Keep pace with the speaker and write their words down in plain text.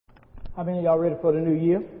How many of y'all ready for the new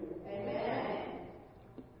year? Amen.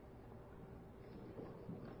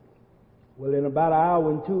 Well, in about an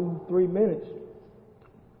hour and 2-3 minutes,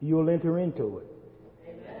 you'll enter into it.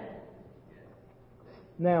 Amen.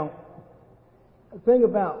 Now, the thing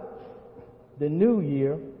about the new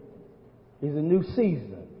year is a new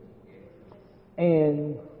season.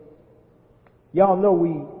 And y'all know we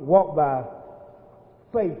walk by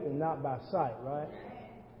faith and not by sight, right?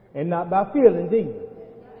 And not by feeling, either.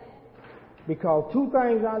 Because two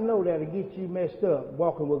things I know that'll get you messed up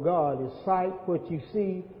walking with God is sight, what you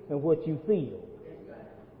see, and what you feel.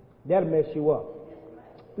 That'll mess you up.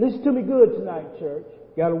 Listen to me good tonight, church.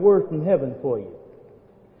 Got a word from heaven for you.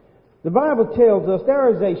 The Bible tells us there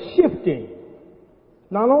is a shifting.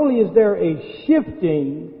 Not only is there a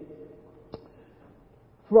shifting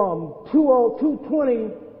from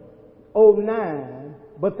 2009,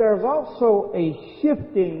 but there's also a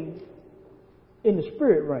shifting in the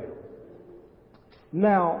spirit realm.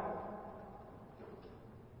 Now,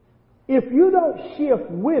 if you don't shift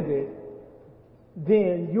with it,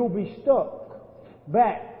 then you'll be stuck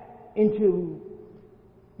back into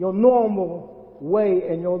your normal way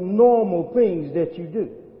and your normal things that you do.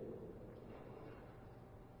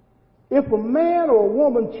 If a man or a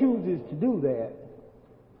woman chooses to do that,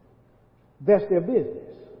 that's their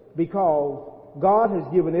business, because God has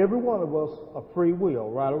given every one of us a free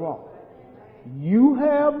will, right or wrong. You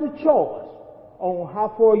have the choice on how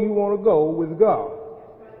far you want to go with God.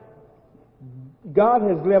 God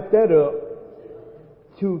has left that up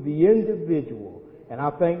to the individual. And I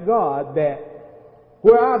thank God that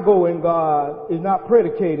where I go in God is not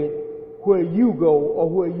predicated where you go or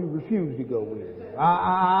where you refuse to go with.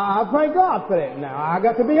 I thank God for that now. I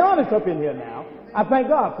got to be honest up in here now. I thank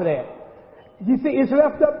God for that. You see, it's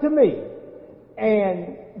left up to me.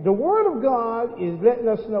 And the Word of God is letting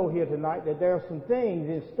us know here tonight that there are some things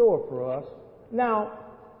in store for us. Now,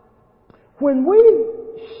 when we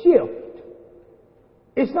shift,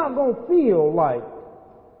 it's not going to feel like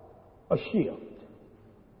a shift.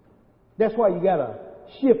 That's why you got to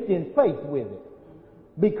shift in faith with it,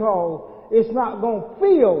 because it's not going to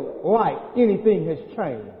feel like anything has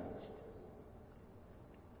changed.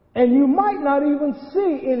 And you might not even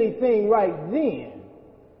see anything right then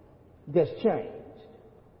that's changed.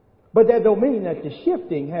 But that don't mean that the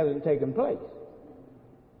shifting hasn't taken place,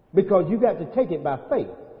 because you got to take it by faith.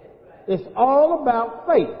 It's all about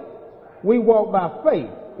faith. We walk by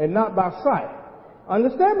faith and not by sight.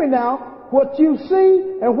 Understand me now. What you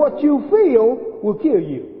see and what you feel will kill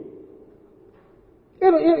you.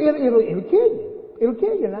 It'll kill you. It'll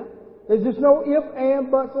kill you now. There's just no ifs,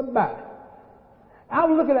 and buts about it. I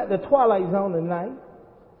was looking at the Twilight Zone tonight,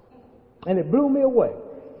 and it blew me away.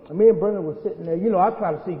 Me and Brendan was sitting there. You know, I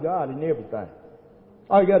try to see God in everything.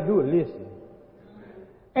 All you got to do is listen.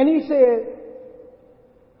 And he said,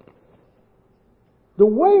 the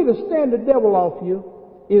way to stand the devil off you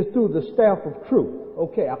is through the staff of truth.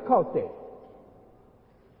 Okay, I caught that.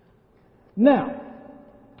 Now,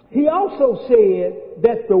 he also said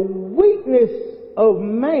that the weakness of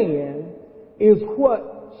man is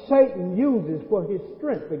what Satan uses for his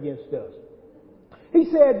strength against us. He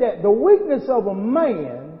said that the weakness of a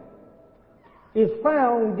man is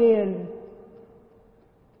found in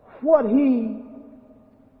what he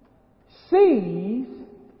sees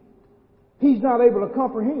he's not able to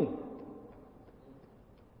comprehend.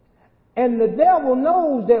 And the devil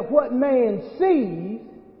knows that what man sees,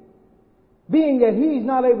 being that he's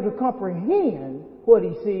not able to comprehend what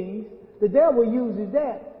he sees, the devil uses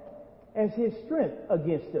that as his strength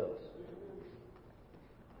against us.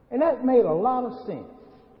 And that made a lot of sense,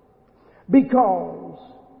 because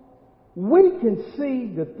we can see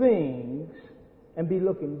the things and be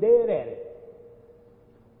looking dead at it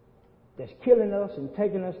that's killing us and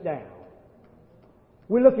taking us down.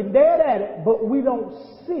 We're looking dead at it, but we don't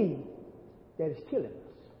see that it's killing us.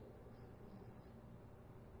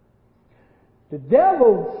 The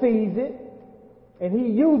devil sees it, and he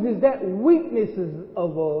uses that weaknesses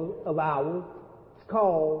of ours. It's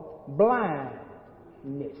called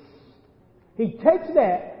blindness. He takes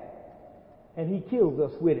that and he kills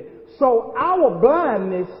us with it. So our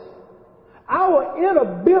blindness, our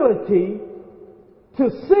inability to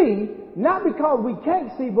see, not because we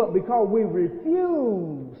can't see, but because we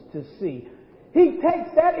refuse to see. He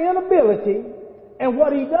takes that inability, and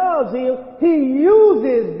what he does is he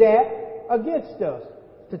uses that against us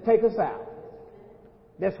to take us out.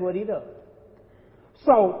 That's what he does.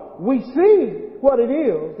 So we see what it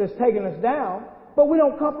is that's taking us down, but we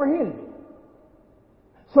don't comprehend it.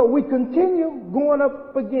 So we continue going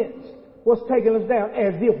up against what's taking us down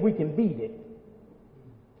as if we can beat it.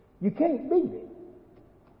 You can't beat it.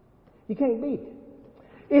 You can't beat it.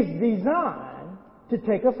 It's designed to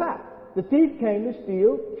take us out. The thief came to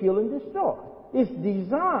steal, kill, and destroy. It's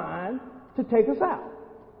designed to take us out.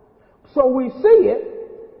 So we see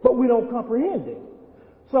it, but we don't comprehend it.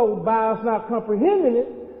 So by us not comprehending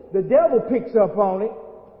it, the devil picks up on it,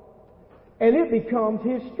 and it becomes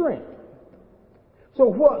his strength. So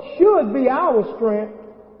what should be our strength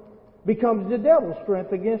becomes the devil's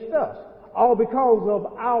strength against us, all because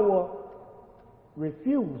of our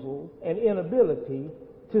refusal and inability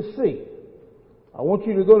to see. I want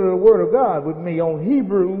you to go to the Word of God with me on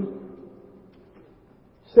Hebrews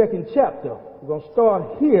 2nd chapter. We're going to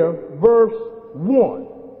start here, verse 1.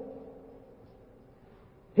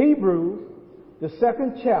 Hebrews, the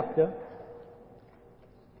 2nd chapter,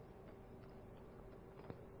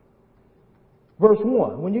 verse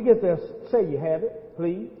 1. When you get there, say you have it,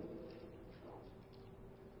 please.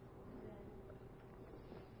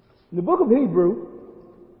 In the book of Hebrews,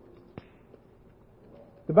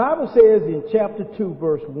 the Bible says in chapter 2,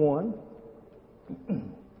 verse 1,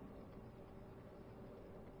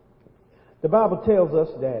 the Bible tells us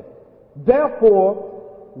that,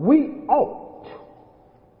 therefore, we ought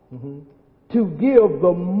to give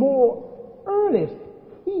the more earnest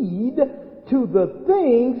heed to the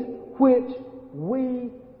things which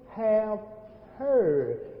we have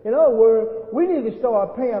heard. In other words, we need to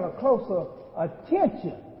start paying a closer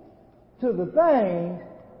attention to the things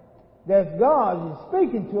that God is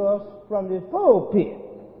speaking to us from this pulpit.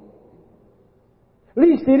 At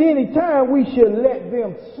least at any time we should let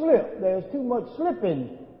them slip. There's too much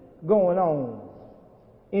slipping going on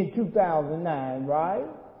in 2009, right?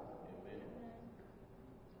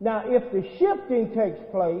 Now, if the shifting takes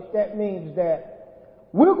place, that means that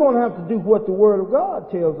we're going to have to do what the Word of God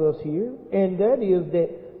tells us here, and that is that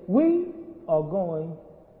we are going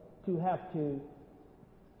to have to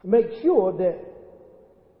make sure that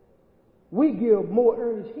we give more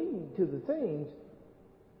earnest heed to the things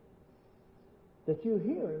that you're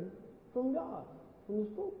hearing from God, from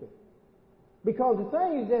this pulpit. Because the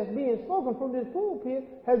things that's being spoken from this pulpit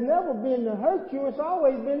has never been to hurt you, it's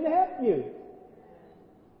always been to help you.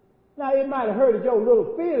 Now, it might have hurted your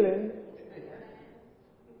little feelings,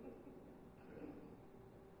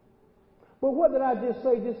 but what did I just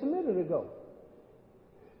say just a minute ago?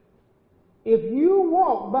 If you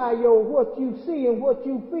walk by what you see and what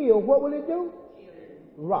you feel, what will it do?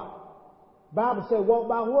 Right. Bible says walk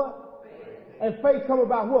by what? And faith come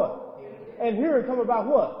about what? And hearing come about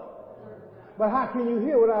what? But how can you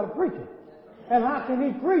hear without a preacher? And how can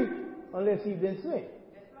he preach unless he's been sent?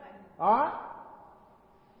 Alright?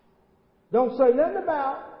 Don't say nothing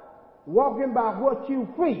about walking by what you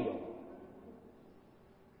feel.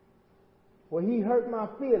 Well, he hurt my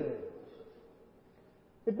feelings.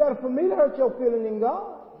 It's better for me to hurt your feeling than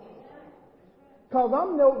God.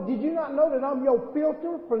 Because did you not know that I'm your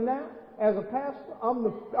filter for now as a pastor?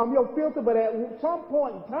 I'm your filter, but at some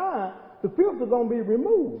point in time, the filter's going to be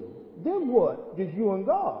removed. Then what? Just you and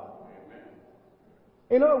God.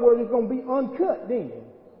 In other words, it's going to be uncut then.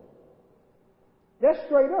 That's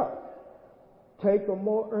straight up. Take a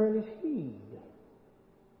more earnest heed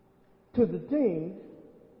to the things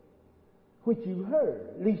which you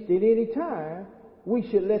heard. At least at any time, we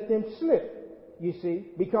should let them slip, you see,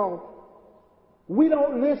 because we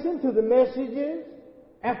don't listen to the messages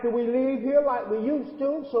after we leave here like we used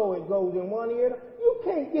to, so it goes in one ear. You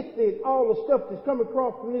can't get all the stuff that's coming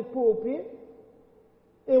across from this pulpit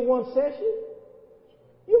in one session.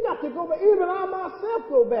 You got to go back. Even I myself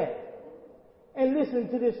go back and listen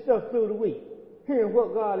to this stuff through the week, hearing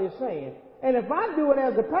what God is saying. And if I do it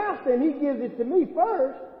as a pastor and he gives it to me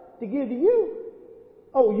first to give to you,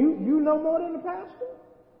 oh, you know more than the pastor?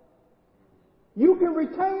 You can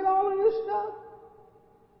retain all of this stuff?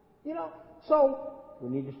 You know, so we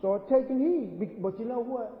need to start taking heed. But you know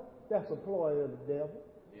what? That's a ploy of the devil.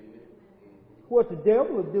 What the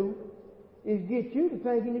devil will do is get you to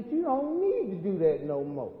thinking that you don't need to do that no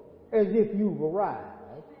more, as if you've arrived.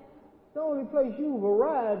 The only place you've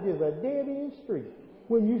arrived is a dead-end street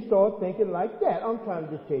when you start thinking like that. I'm trying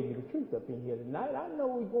to just tell you the truth up in here tonight. I know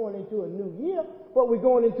we're going into a new year, but we're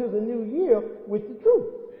going into the new year with the truth.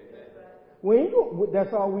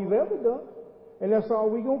 That's all we've ever done. And that's all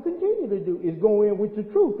we're going to continue to do is go in with the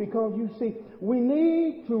truth, because you see, we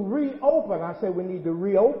need to reopen. I say we need to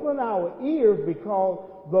reopen our ears, because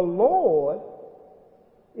the Lord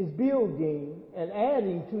is building and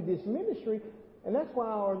adding to this ministry, and that's why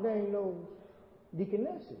I ordained those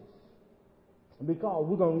deaconesses, because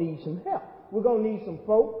we're going to need some help. We're going to need some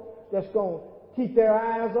folk that's going to keep their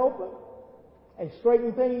eyes open and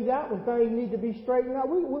straighten things out when things need to be straightened out.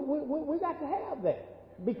 We got to have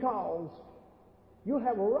that, because You'll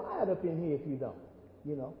have a riot up in here if you don't,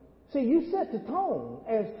 you know. See, you set the tone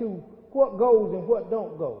as to what goes and what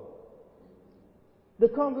don't go. The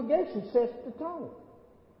congregation sets the tone.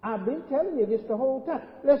 I've been telling you this the whole time.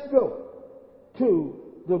 Let's go to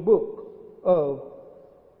the book of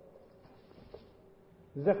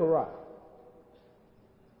Zechariah.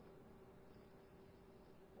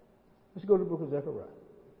 Let's go to the book of Zechariah.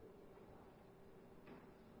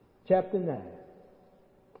 Chapter 9.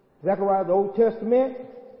 Zechariah, the Old Testament,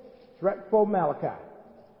 it's right before Malachi.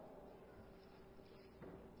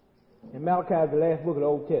 And Malachi is the last book of the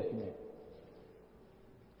Old Testament.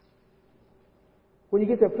 When you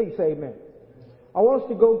get there, please say amen. I want us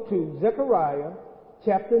to go to Zechariah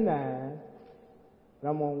chapter 9, and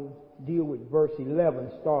I'm going to deal with verse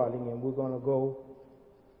 11 starting, and we're going to go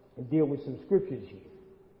and deal with some scriptures here.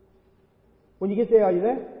 When you get there, are you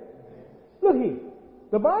there? Look here.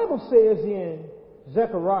 The Bible says in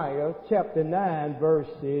Zechariah chapter 9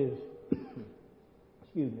 verses,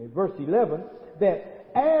 verse 11, that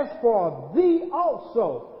as for thee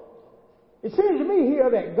also, it seems to me here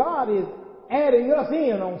that God is adding us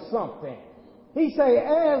in on something. He say,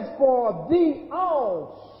 as for thee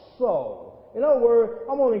also. In other words,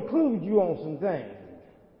 I'm going to include you on some things.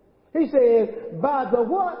 He says, by the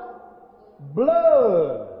what?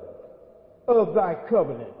 Blood of thy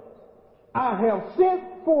covenant. I have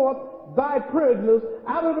sent forth thy prisoners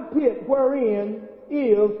out of the pit wherein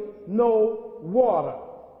is no water.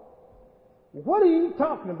 What are you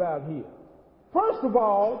talking about here? First of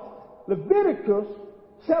all, Leviticus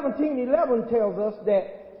 17:11 tells us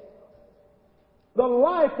that the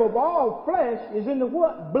life of all flesh is in the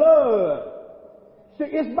what? Blood. See,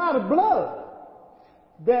 it's by the blood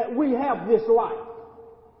that we have this life,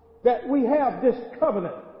 that we have this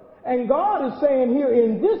covenant. And God is saying here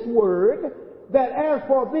in this word that as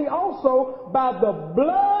for thee also, by the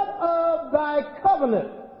blood of thy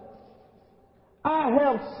covenant, I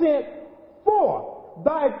have sent forth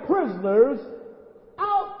thy prisoners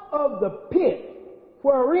out of the pit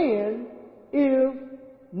wherein is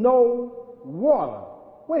no water.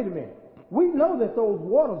 Wait a minute. We know that those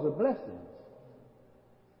waters are blessings.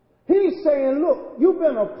 He's saying, look, you've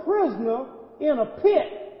been a prisoner in a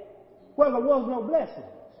pit where there was no blessings.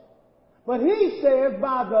 But he says,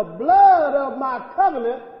 by the blood of my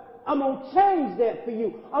covenant, I'm going to change that for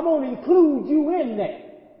you. I'm going to include you in that.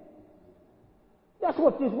 That's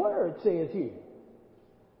what this word says here.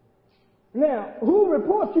 Now, who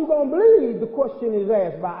report you going to believe? The question is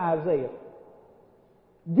asked by Isaiah.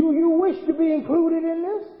 Do you wish to be included in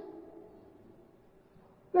this?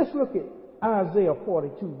 Let's look at Isaiah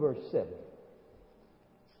 42 verse 7.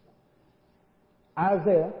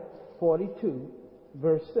 Isaiah 42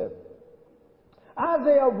 verse 7.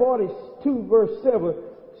 Isaiah 42 verse 7,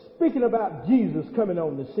 speaking about Jesus coming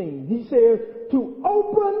on the scene, he says, to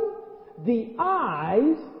open the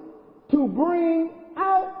eyes, to bring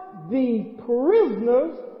out the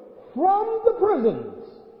prisoners from the prisons,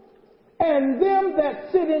 and them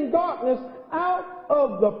that sit in darkness out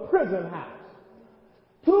of the prison house.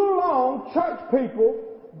 Too long, church people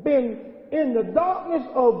been in the darkness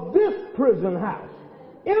of this prison house,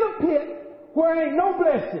 in a pit where ain't no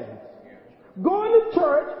blessings. Going to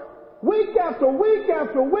church week after week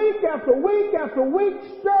after week after week after week,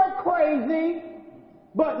 stir crazy,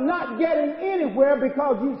 but not getting anywhere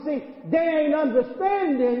because you see, they ain't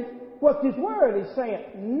understanding what this word is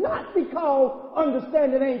saying. Not because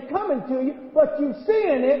understanding ain't coming to you, but you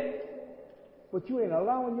seeing it, but you ain't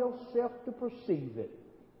allowing yourself to perceive it.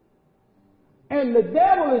 And the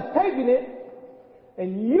devil is taking it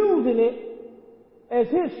and using it as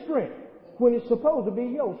his strength when it's supposed to be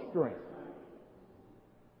your strength.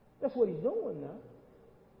 That's what he's doing now.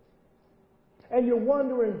 And you're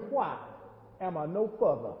wondering, why am I no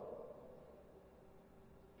further?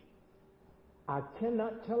 I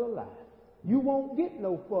cannot tell a lie. You won't get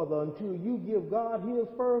no further until you give God his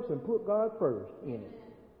first and put God first in it.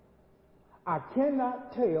 I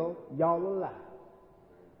cannot tell y'all a lie.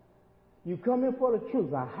 You come in for the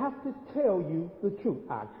truth. I have to tell you the truth.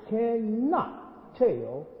 I cannot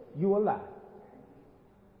tell you a lie.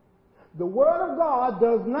 The Word of God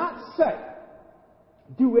does not say,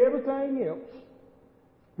 do everything else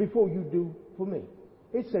before you do for me.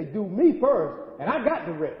 It says, do me first, and I got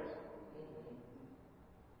the rest.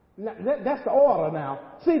 Now, that's the order now.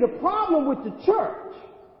 See, the problem with the church,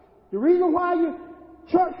 the reason why you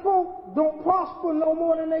church folk don't prosper no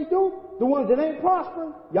more than they do, the ones that ain't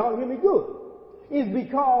prospering, y'all hear me good, is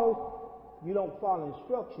because you don't follow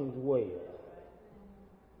instructions well.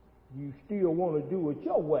 You still want to do it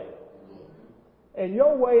your way. And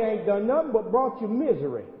your way ain't done nothing but brought you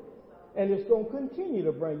misery. And it's going to continue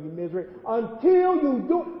to bring you misery until you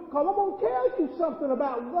do. Because I'm going to tell you something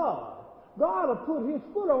about God. God will put his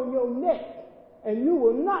foot on your neck and you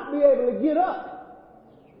will not be able to get up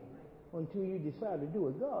until you decide to do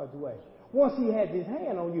it God's way. Once he has his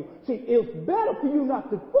hand on you. See, it's better for you not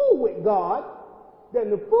to fool with God than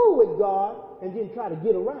to fool with God and then try to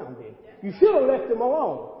get around him. You should have left him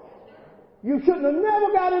alone. You shouldn't have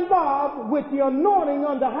never got involved with the anointing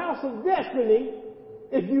on the house of destiny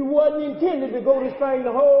if you wasn't intended to go this thing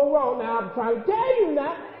the whole road. Now, I'm trying to tell you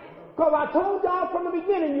now, because I told y'all from the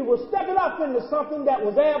beginning you were stepping up into something that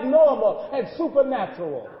was abnormal and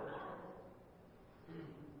supernatural.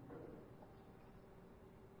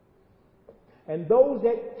 And those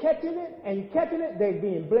that catching it, they're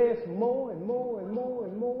being blessed more and more and more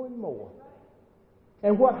and more and more.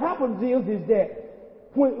 And what happens is that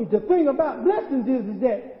the thing about blessings is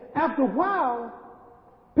that after a while,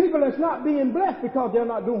 people that's not being blessed because they're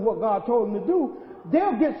not doing what God told them to do,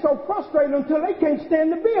 they'll get so frustrated until they can't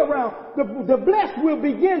stand to be around. The blessed will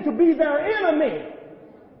begin to be their enemy.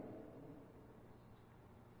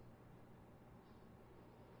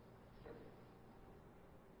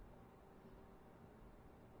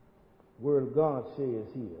 Word of God says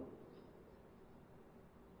here,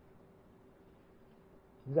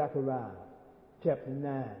 Zechariah chapter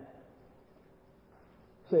 9,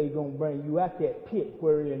 say he's going to bring you out that pit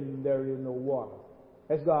wherein there is no water.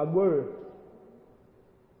 That's God's word.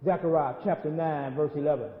 Zechariah chapter 9 verse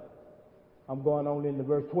 11. I'm going on into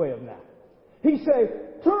verse 12 now. He says,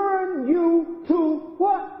 turn you to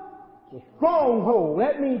what? The stronghold.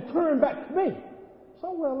 That means turn back to me.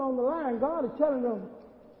 Somewhere along the line, God is telling them,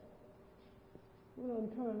 we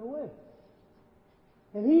don't turn away.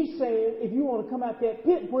 And he's saying, if you want to come out that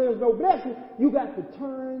pit where there's no blessing, you got to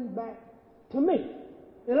turn back to me.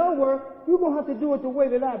 In other words, you're going to have to do it the way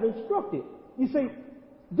that I've instructed. You see,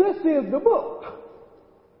 this is the book.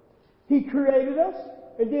 He created us,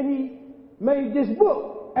 and then he made this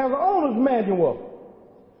book as an owner's manual.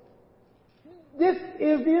 This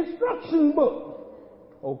is the instruction book.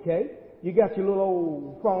 Okay? You got your little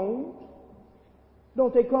old phone.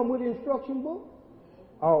 Don't they come with the instruction book?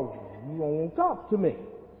 Oh, you don't want to talk to me.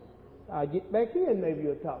 I'll get back here and maybe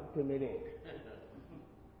you'll talk to me then.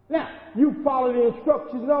 Now, you follow the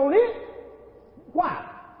instructions on it. Why?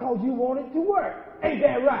 Because you want it to work. Ain't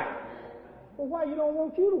that right? Well, why you don't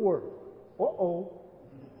want you to work? Uh-oh.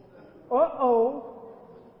 Uh-oh.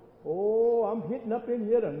 Oh, I'm hitting up in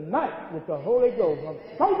here tonight with the Holy Ghost. I'm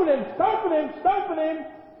stomping him.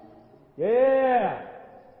 Yeah.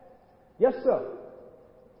 Yes, sir.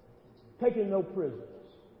 Taking no prisoners.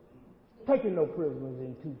 Taking no prisoners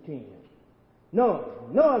in 2:10.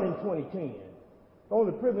 None in 2010. The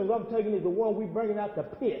only prisoners I'm taking is the one we bringing out the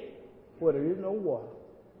pit where there is no water.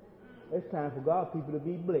 It's time for God people to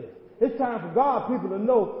be blessed. It's time for God people to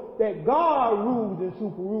know that God rules and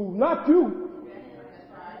super rules, not you.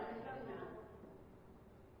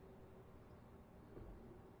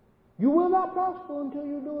 You will not prosper until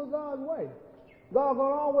you do it God's way. God will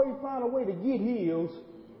always find a way to get his.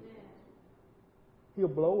 He'll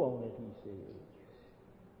blow on it, he says.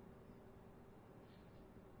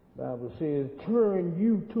 The Bible says, turn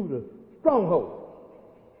you to the stronghold.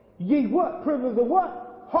 Ye what? Prisoners of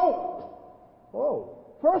what? Hope. Oh.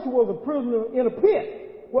 First was a prisoner in a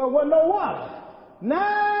pit where there was no water.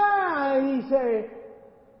 Now he said,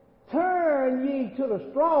 turn ye to the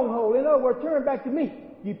stronghold. In other words, turn back to me,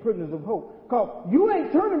 ye prisoners of hope. Because you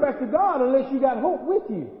ain't turning back to God unless you got hope with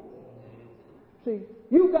you. See,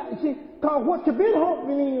 because what you've been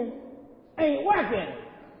hoping in ain't working.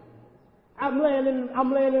 I'm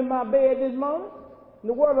laying in my bed this morning, and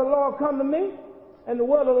the word of the Lord come to me, and the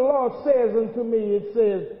word of the Lord says unto me, it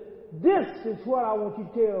says, this is what I want you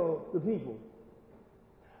to tell the people.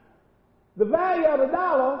 The value of the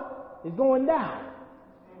dollar is going down,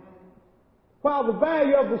 while the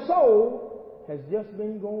value of the soul has just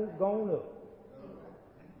been gone up.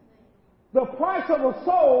 The price of a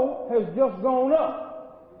soul has just gone up.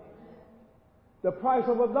 The price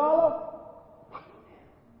of a dollar,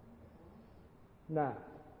 now,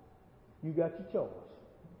 you got your choice.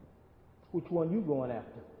 Which one you going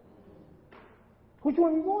after? Which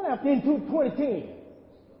one you going after in 2010?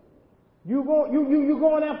 You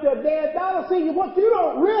going after a dead dollar? See, what you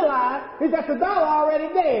don't realize is that the dollar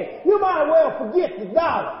already dead. You might as well forget the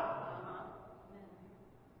dollar.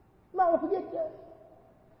 You might as well forget that.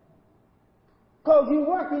 Because you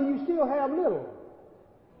working, you still have little.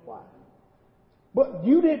 Why? But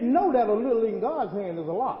you didn't know that a little in God's hand is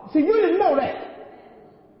a lot. See, you didn't know that.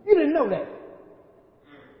 You didn't know that.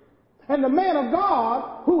 And the man of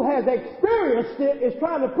God who has experienced it is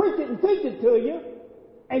trying to preach it and teach it to you,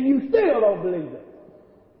 And you still don't believe it.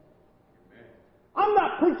 I'm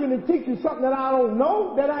not preaching and teaching something that I don't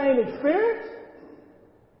know, that I ain't experienced.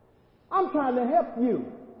 I'm trying to help you.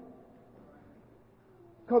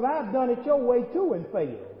 Because I've done it your way too and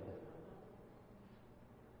failed.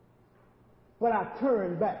 But I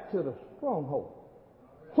turned back to the stronghold.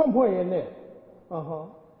 Somewhere in there.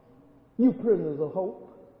 You prisoners of hope.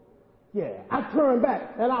 Yeah, I turned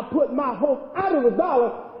back and I put my hope out of the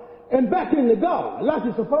dollar and back into God, like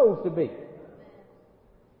it's supposed to be.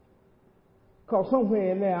 Because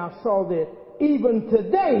somewhere in there I saw that even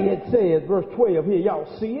today, it says, verse 12 here, y'all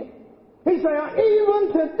see it? He said,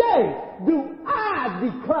 even today do I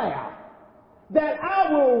declare that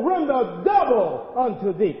I will render double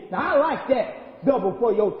unto thee. Now I like that, double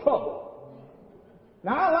for your trouble.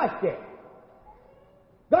 Now I like that.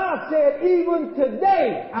 God said, even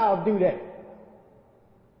today I'll do that.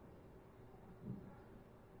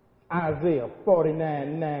 Isaiah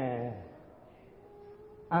 49:9.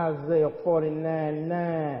 Isaiah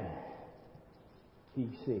 49:9. He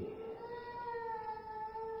said,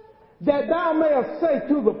 that thou mayest say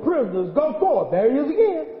to the prisoners, go forth. There he is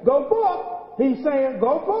again. Go forth. He's saying,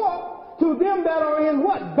 go forth to them that are in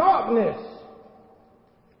what? Darkness.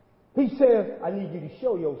 He says, I need you to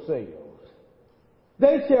show yourselves.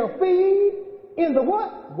 They shall feed in the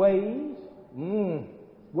what? Ways.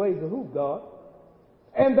 Ways of who, God?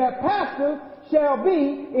 And their pastors shall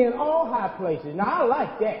be in all high places. Now I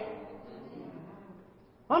like that.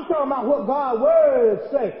 I'm talking about what God's words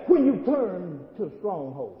say when you turn to the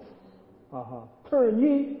stronghold. Turn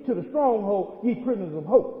ye to the stronghold, ye prisoners of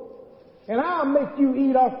hope. And I'll make you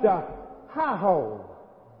eat off the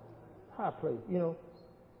high place, you know.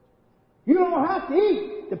 You don't have to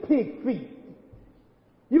eat the pig feet.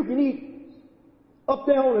 You can eat up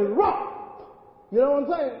there on the rock. You know what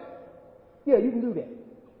I'm saying? Yeah, you can do that.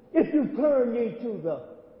 If you turn ye to the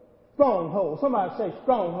stronghold. Somebody say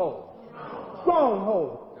stronghold.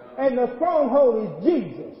 Stronghold. And the stronghold is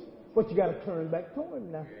Jesus. But you got to turn back to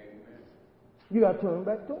him now. You got to turn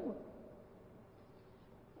back to him.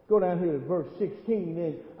 Go down here to verse 16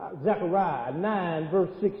 in Zechariah 9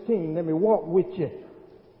 verse 16. Let me walk with you.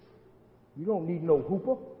 You don't need no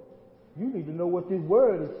hooper. You need to know what this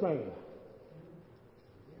word is saying.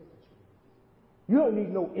 You don't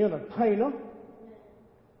need no entertainer.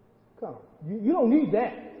 Come on. You don't need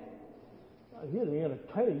that. I'm here to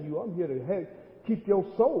entertain you. I'm here to keep your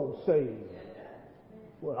soul saved.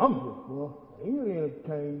 Well, I'm here for. I ain't here to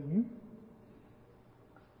entertain you.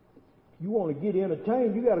 You want to get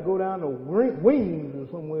entertained, you got to go down to Wings or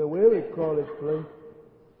somewhere, wherever they call this place.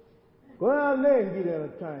 Go down there and get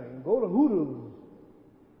entertained. Go to Hooters.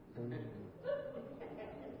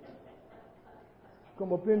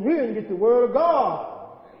 Come up in here and get the word of God.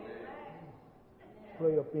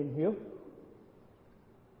 Play up in here.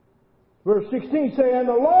 Verse 16 say, and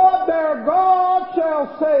the Lord their God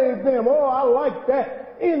shall save them. Oh, I like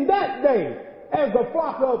that. In that day, as the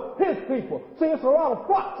flock of his people. See, it's a lot of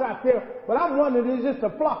flocks out there, but I'm wondering, is this the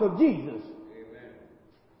flock of Jesus?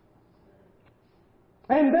 Amen.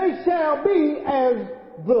 And they shall be as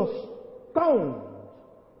the stones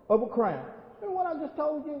of a crown. Remember what I just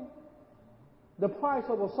told you? The price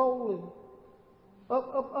of a soul is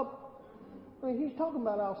up. I mean, he's talking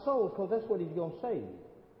about our souls because that's what he's going to save.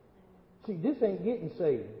 See, this ain't getting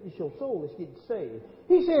saved. It's your soul that's getting saved.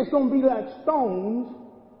 He says it's going to be like stones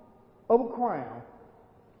of a crown.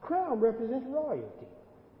 Crown represents royalty.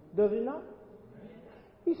 Does it not?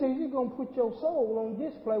 He says he's going to put your soul on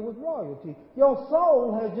display with royalty. Your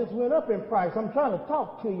soul has just went up in price. I'm trying to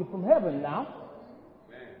talk to you from heaven now.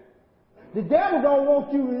 The devil don't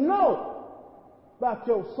want you to know about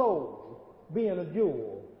your soul being a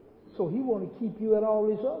jewel. So he want to keep you at all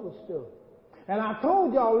this other stuff. And I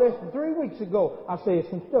told y'all less than 3 weeks ago, I said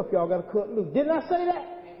some stuff y'all got to cut loose. Didn't I say that?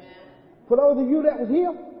 Amen. For those of you that was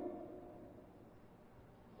here?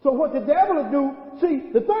 So what the devil will do,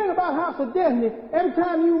 see, the thing about House of Destiny, every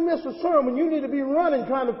time you miss a sermon, you need to be running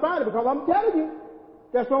trying to find it, because I'm telling you,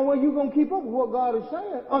 that's the only way you're going to keep up with what God is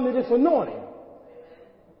saying under this anointing.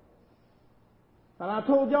 And I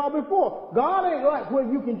told y'all before, God ain't like where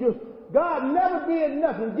you can just, God never did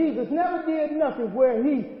nothing. Jesus never did nothing where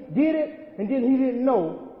he did it and then he didn't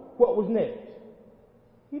know what was next.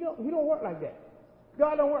 He don't work like that.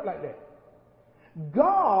 God don't work like that.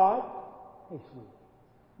 God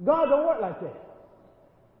don't work like that.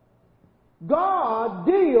 God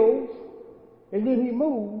deals and then he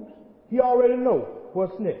moves. He already knows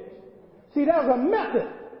what's next. See, there's a method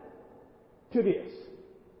to this.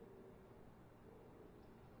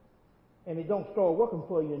 And it don't start working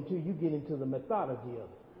for you until you get into the methodology of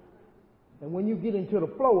it. And when you get into the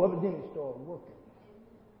flow of it, then it starts working.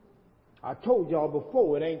 I told y'all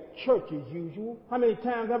before, it ain't church as usual. How many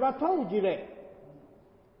times have I told you that?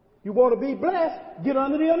 You want to be blessed, get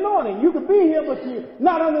under the anointing. You can be here, but you're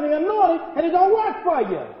not under the anointing, and it don't work for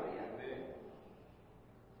you.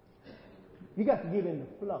 You got to get in the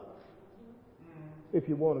flow if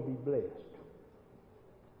you want to be blessed.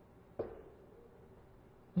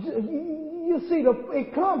 You see,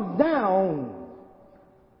 it comes down,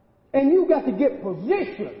 and you got to get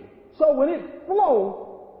positioned. So when it flows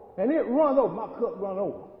and it runs over, my cup run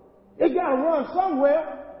over. It got to run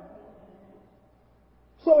somewhere.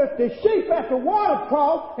 So if the sheep at the water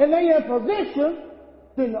trough and they in position,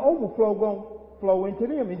 then the overflow going to flow into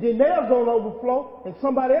them. And then theirs going to overflow, and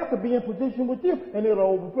somebody else will be in position with them, and it'll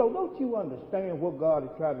overflow. Don't you understand what God is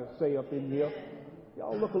trying to say up in here?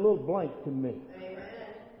 Y'all look a little blank to me.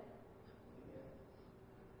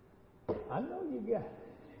 I know you got it.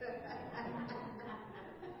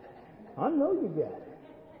 I know you got it.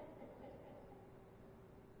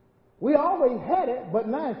 We always had it, but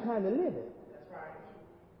now it's time to live it.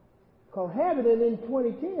 Because having it in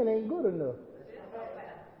 2010 ain't good enough.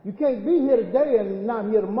 You can't be here today and not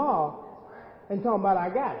here tomorrow and talking about I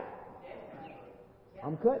got it.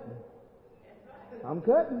 I'm cutting. I'm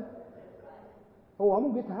cutting. Oh, I'm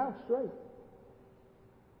going to get the house straight.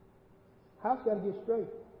 House got to get straight.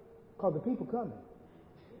 Because the people coming.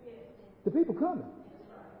 The people coming.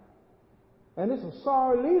 And there's some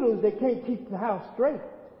sorry leaders that can't keep the house straight.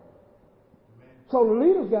 So the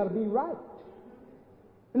leaders got to be right.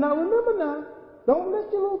 And now remember now, don't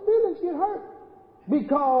let your little feelings get hurt.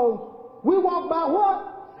 Because we walk by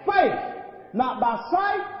what? Faith. Not by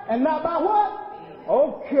sight and not by what?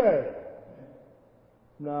 Okay.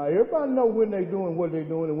 Now everybody know when they're doing what they're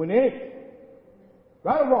doing and when they ain't.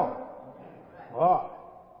 Right or wrong? All right.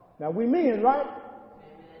 Now we men, right?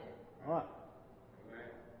 All right.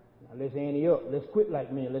 Now let's ante up. Let's quit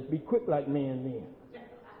like men. Let's be quick like men then.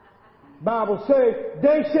 Bible says,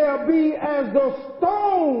 they shall be as the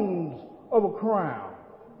stones of a crown.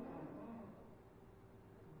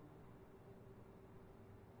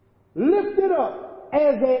 Lifted up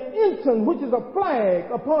as an ensign, which is a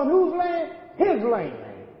flag, upon whose land? His land.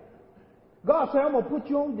 God said, I'm going to put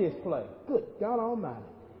you on display. Good God Almighty.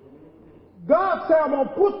 God said, I'm going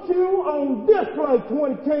to put you on display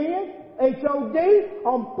 2010, H-O-D.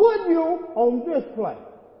 I'm putting you on display.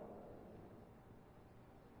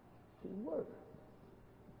 Word.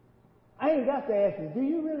 I ain't got to ask you, do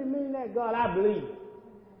you really mean that, God? I believe it.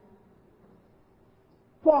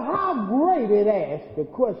 For how great, it asks the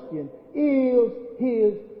question, is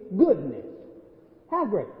his goodness? How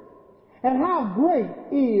great? And how great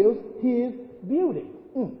is his beauty?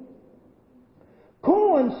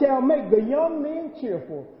 Corn shall make the young men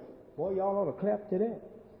cheerful. Boy, y'all ought to clap to that.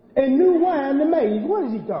 And new wine the maize. What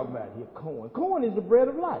is he talking about here? Corn. Corn is the bread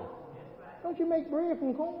of life. Don't you make bread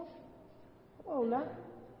from corn? Come on now.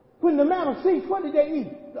 When the man of ceased, what did they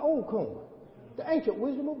eat? The old corn. The ancient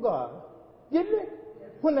wisdom of God. Didn't they?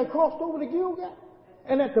 When they crossed over the Gilgal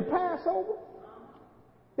and at the Passover,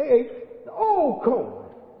 they ate the old corn.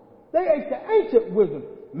 They ate the ancient wisdom.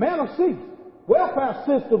 Manna ceased. Welfare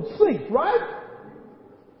system ceased, right?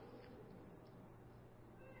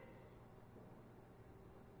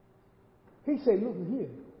 He said, look here.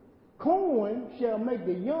 Corn shall make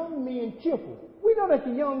the young men cheerful. We know that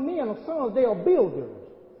the young men are sons, they are builders.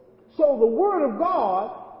 So the word of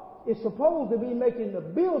God is supposed to be making the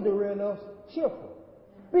builder in us cheerful.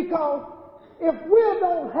 Because if we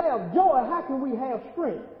don't have joy, how can we have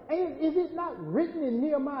strength? And is it not written in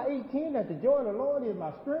Nehemiah 8:10 that the joy of the Lord is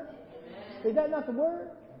my strength? Is that not the word?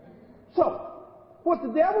 So, what the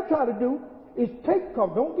devil try to do is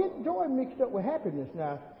don't get joy mixed up with happiness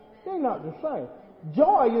now. They're not the same.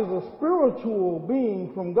 Joy is a spiritual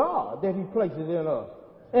being from God that he places in us.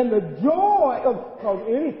 And the joy because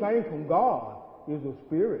anything from God is a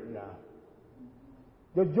spirit now.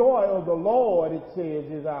 The joy of the Lord, it says,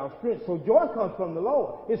 is our strength. So joy comes from the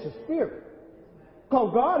Lord. It's a spirit.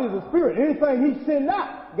 Because God is a spirit. Anything he sends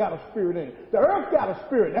out got a spirit in it. The earth got a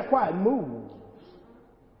spirit. That's why it moves.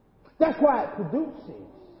 That's why it produces.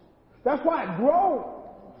 That's why it grows.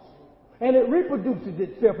 And it reproduces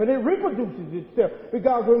itself. And it reproduces itself.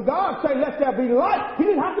 Because when God said, let there be light, he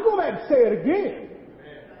didn't have to go back and say it again.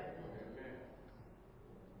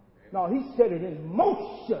 No, he set it in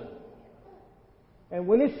motion. And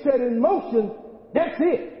when it's set in motion, that's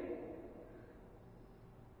it.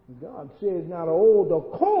 God says, now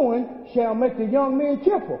the corn shall make the young men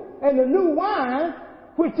cheerful. And the new wine,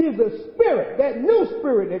 which is the spirit, that new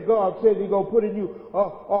spirit that God says he's going to put in you,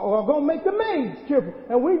 are going to make the maids cheerful.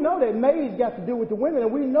 And we know that maids got to do with the women.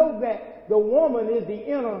 And we know that the woman is the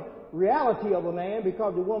inner reality of a man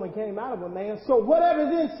because the woman came out of a man. So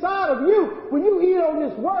whatever's inside of you, when you eat on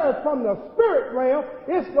this word from the spirit realm,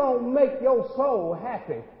 it's going to make your soul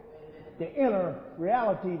happy. The inner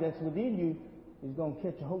reality that's within you is going to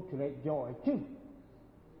catch a hold to that joy too.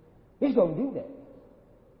 It's going to do that.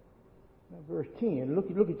 Now, verse 10, look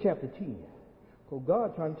at chapter 10. Because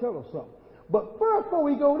God's trying to tell us something. But first, before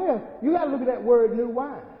we go there, you got to look at that word new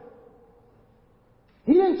wine.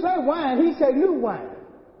 He didn't say wine, he said new wine.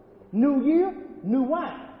 New year, new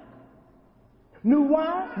wine. New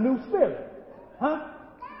wine, new spirit. Huh?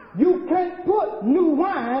 You can't put new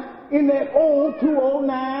wine in that old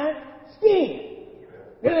 209 skin.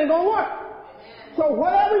 It ain't going to work. So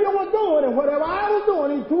whatever you were doing and whatever I was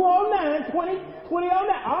doing in 209,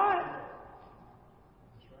 2009, all right.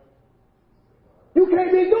 You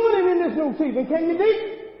can't be doing it in this new season, can you,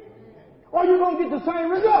 be? Or you're going to get the same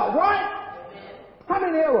result, right? How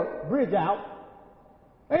many ever bridge out?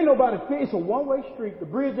 Ain't nobody fix. It's a one-way street. The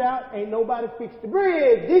bridge out, ain't nobody fix the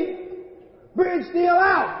bridge. Deep. Bridge still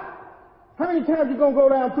out. How many times you going to go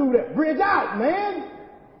down through that? Bridge out, man.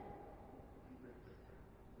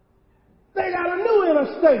 They got a new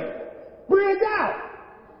interstate. Bridge out.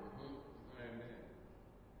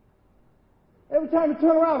 Every time you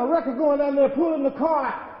turn around, a wrecker going down there pulling the car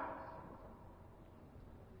out.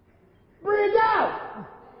 Bridge out.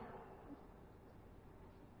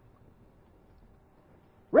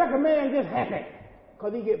 Wrecker man just happy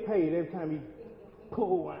because he get paid every time he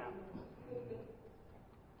pull one out.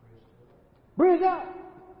 Bridge out.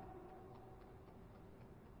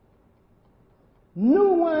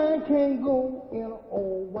 New wine can't go in an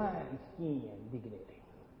old wine skin, diggity.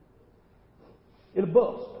 It'll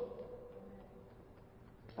bust.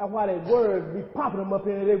 That's why that word be popping them up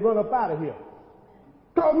in there, they run up out of here.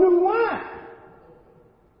 Called new wine.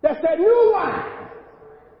 That's that new wine.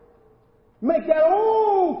 Make that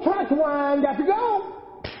old church wine got to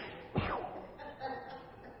go.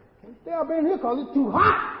 Can't stay up in here because it's too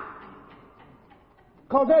hot.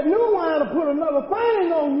 Because that new wine will put another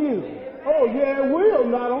thing on you. Oh, yeah, it will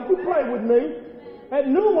now. Don't you play with me. That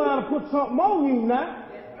new wine will put something on you now.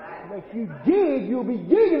 Make you jig, you'll be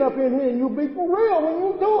jigging up in here and you'll be for real when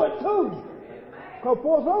you do it too. Because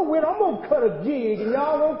for some with, I'm going to cut a jig and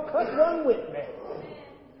y'all going to cut one with me.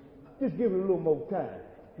 Just give it a little more time.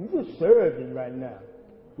 We just serving right now.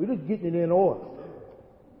 We're just getting it in order.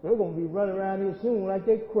 They're going to be running around here soon like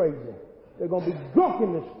they're crazy. They're going to be drunk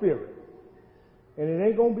in the spirit. And it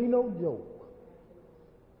ain't going to be no joke.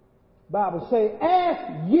 Bible say,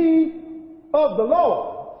 ask ye of the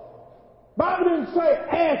Lord. Bible didn't say,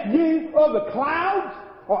 ask ye of the clouds,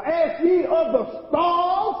 or ask ye of the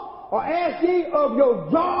stars, or ask ye of your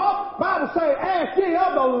job. Bible say, ask ye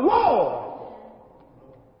of the Lord.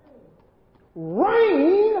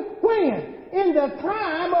 Rain, when? In the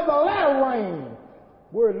time of the latter rain.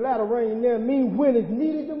 Word latter rain there means when it's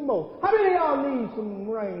needed the most. How many of y'all need some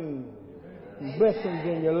rain? Some blessings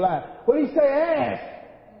in your life. But he say, ask.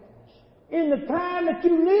 In the time that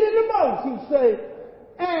you need it the most, he say,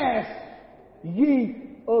 ask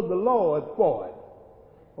ye of the Lord for it.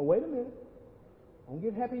 Oh, wait a minute. Don't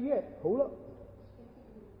get happy yet. Hold up.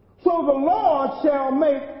 So the Lord shall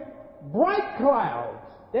make bright clouds.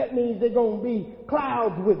 That means they're going to be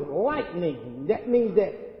clouds with lightning. That means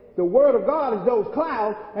that the Word of God is those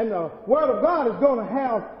clouds, and the Word of God is going to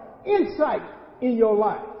have insight in your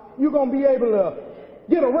life. You're going to be able to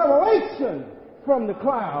get a revelation from the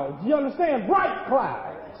clouds. You understand? Bright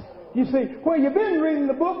clouds. You see, when you've been reading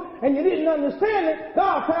the book and you didn't understand it,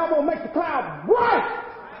 God said, I'm going to make the clouds bright.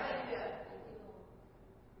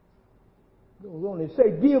 Goes on to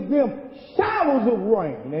say, give them showers of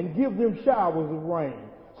rain, and give them showers of rain.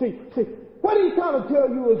 See, what he's trying to tell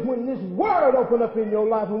you is when this word open up in your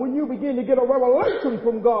life and when you begin to get a revelation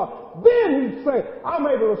from God, then he say, I'm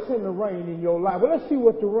able to send the rain in your life. Well, let's see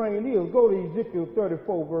what the rain is. Go to Ezekiel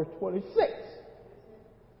 34, verse 26.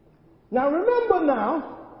 Now remember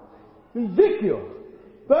now, Ezekiel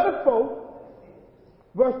 34,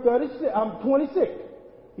 verse 26.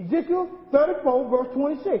 Ezekiel 34, verse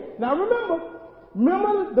 26. Now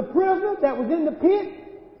remember the prisoner that was in the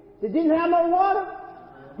pit that didn't have no water?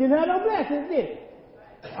 Didn't have no blessings, did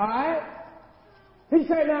he? Alright? He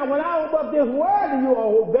said, now when I open up this word to you,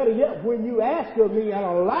 or better yet, when you ask of me and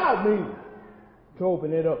allow me to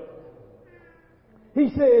open it up. He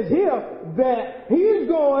says here that he's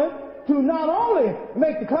going to not only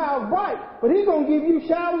make the clouds bright, but he's going to give you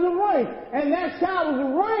showers of rain. And that showers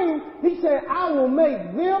of rain, he said, I will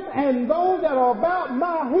make them and those that are about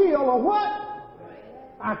my hill or what?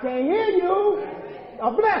 I can't hear you.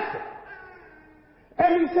 A blessing.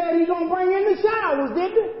 And he said he's going to bring in the showers,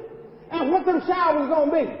 didn't he? And what them showers going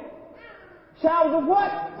to be? Showers of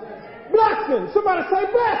what? Blessings. Somebody say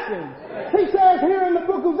blessings. He says here in the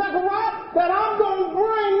book of Zechariah that I'm going to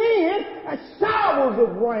bring in showers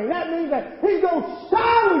of rain. That means that he's going to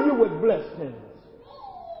shower you with blessings.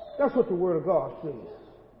 That's what the Word of God says.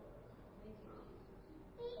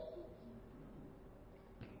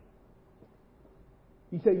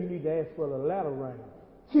 He said you need to ask for the latter rain.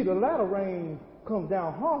 See, the latter rain comes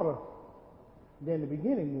down harder than the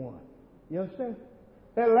beginning one. You understand?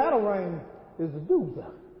 That latter rain is a doozy.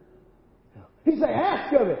 He said,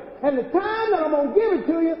 ask of it. And the time that I'm going to give it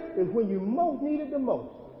to you is when you most need it the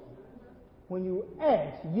most. When you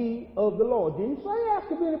ask ye of the Lord. Didn't say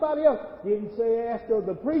ask of anybody else. Didn't say ask of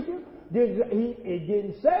the preacher. It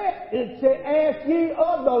didn't say it. It said ask ye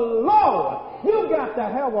of the Lord. You got to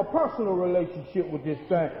have a personal relationship with this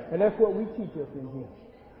thing. And that's what we teach us in here.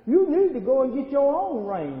 You need to go and get your own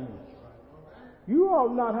rain. You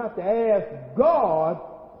ought not have to ask God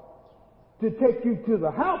to take you to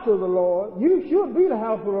the house of the Lord. You should be the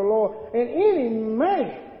house of the Lord. And any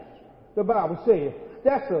man, the Bible says,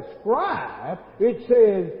 that's a scribe. It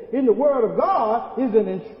says in the Word of God is an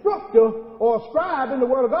instructor or a scribe in the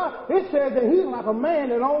Word of God. It says that he's like a man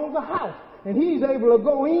that owns a house. And he's able to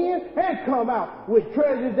go in and come out with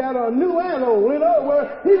treasures that are new and old. In other words,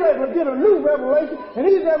 he's able to get a new revelation and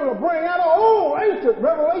he's able to bring out an old ancient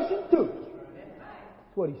revelation too.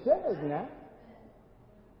 That's what he says now.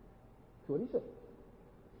 That's what he says.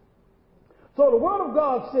 So the Word of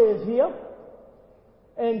God says here,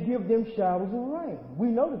 and give them showers of rain. We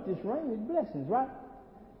know that this rain is blessings, right?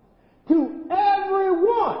 To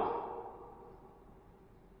everyone,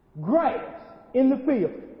 grass in the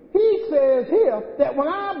field. He says here that when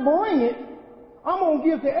I bring it, I'm going to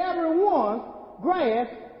give to everyone grass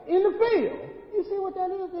in the field. You see what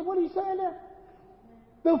that is? What he's saying there?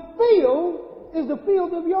 The field is the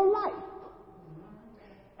field of your life.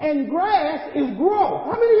 And grass is growth.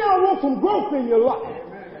 How many of y'all want some growth in your life?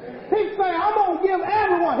 He's saying, I'm going to give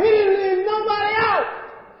everyone. He didn't leave nobody out.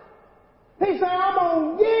 He's saying, I'm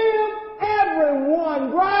going to give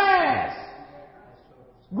everyone grass,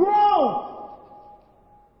 growth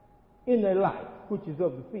in their life, which is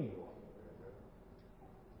of the field.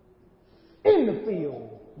 In the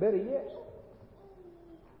field, better yet.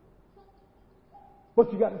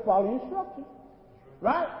 But you got to follow instructions,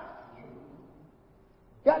 right?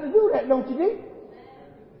 Got to do that, don't you, D?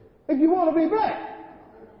 If you want to be blessed.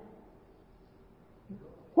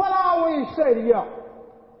 What I always say to y'all,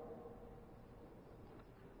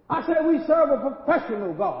 I say we serve a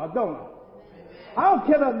professional God, don't I? I don't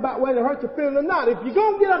care about whether it hurts your feelings or not. If you're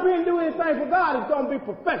going to get up here and do anything for God, it's going to be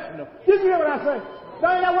professional. Did you hear what I say? Ain't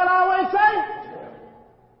that what I always say?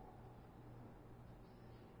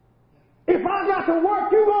 If I got to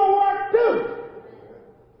work, you're going to work too.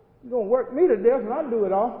 You're going to work me to death and I'll do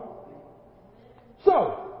it all.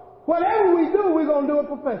 So, whatever we do, we're going to do it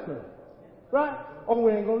professionally. Right? Or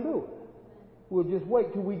we ain't going to do it. We'll just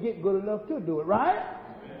wait till we get good enough to do it, right?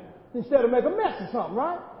 Instead of make a mess of something,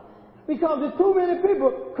 right? Because there's too many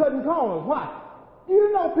people cutting corners. Why? Do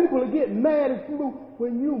you know people that get mad at you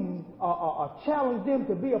when you challenge them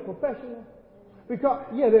to be a professional? Because,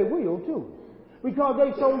 yeah, they will too. Because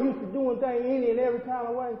they so used to doing things any and every kind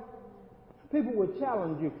of way. People will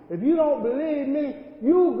challenge you. If you don't believe me,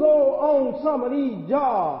 you go on some of these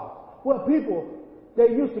jobs where people, they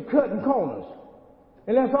used to cutting corners.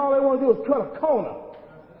 And that's all they want to do is cut a corner.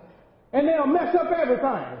 And they'll mess up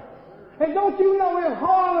everything. And don't you know it's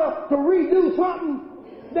harder to redo something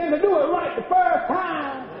than to do it right the first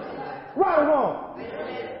time? Right or wrong?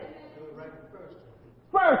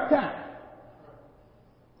 First time.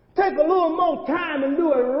 Take a little more time and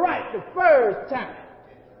do it right the first time.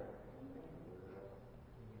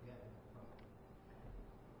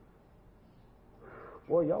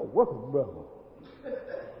 Boy, y'all working, brother.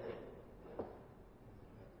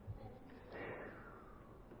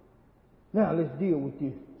 Now let's deal with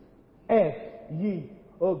this. Ask ye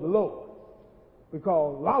of the Lord.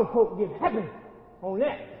 Because a lot of folks get happy on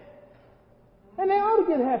that. And they ought to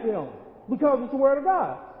get happy on it. Because it's the Word of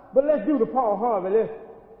God. But let's do the Paul Harvey. Let's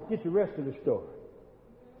get the rest of the story.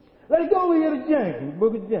 Let's go over here to James, the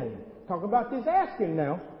book of James. Talking about this asking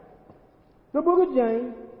now. The book of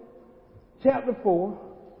James, chapter 4.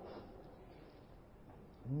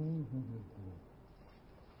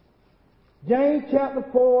 James chapter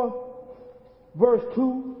 4. Verse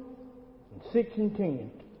 2, 6 and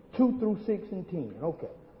 10. 2 through 6 and 10. Okay.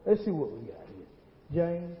 Let's see what we got here.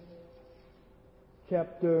 James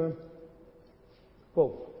chapter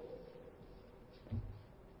 4.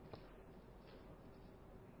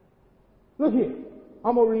 Look here.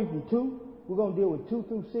 I'm going to read from 2. We're going to deal with 2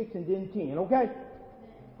 through 6 and then 10. Okay?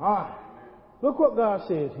 All right. Look what God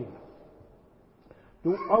says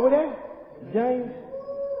here. Are we there? James?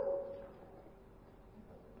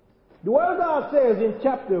 The Word of God says in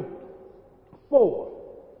chapter 4,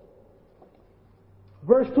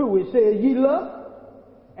 verse 2, it says, ye love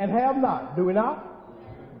and have not. Do we not?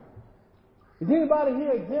 Is anybody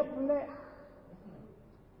here exempt from that?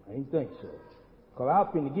 I didn't think so. Because I was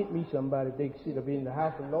going to get me somebody they could sit up in the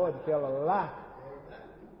house of the Lord and tell a lie.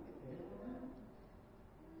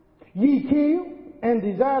 Ye kill and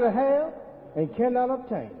desire to have and cannot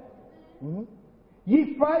obtain. Mm-hmm.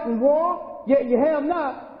 Ye fight and war, yet you have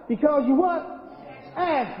not, because you what?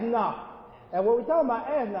 Ask not. That's what we're talking about,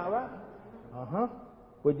 ask not, right? Uh-huh.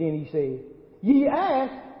 But then he said, ye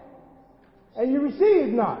ask, and you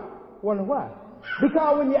receive not. Wonder why?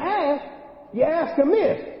 Because when you ask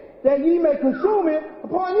amiss, that ye may consume it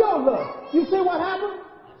upon your lust. You see what happened?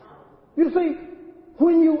 You see,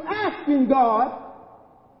 when you ask in God,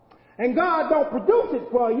 and God don't produce it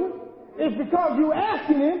for you, it's because you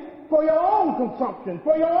asking Him for your own consumption,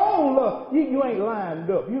 for your own lust. You ain't lined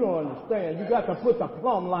up. You don't understand. You got to put the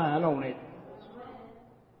plumb line on it.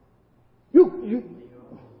 You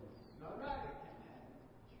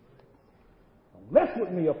mess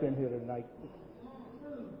with me up in here tonight.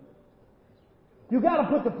 You got to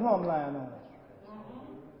put the plumb line on it.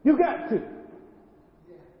 You got to.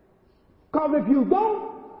 Because if you don't,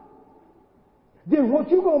 then what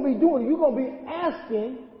you're going to be doing, you're going to be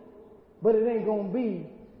asking, but it ain't going to be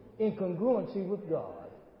in congruency with God.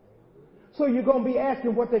 So you're going to be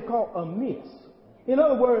asking what they call a miss. In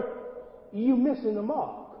other words, you missing the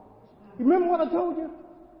mark. You remember what I told you?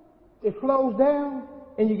 It flows down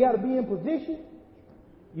and you got to be in position.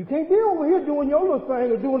 You can't be over here doing your little thing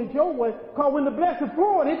or doing it your way, because when the blessing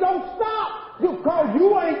flowing, it don't stop. Because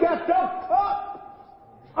you ain't got your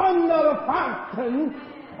cup under the fountain.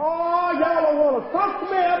 Oh, y'all don't want to talk to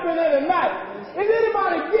me up in here tonight. Is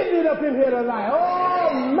anybody getting it up in here tonight?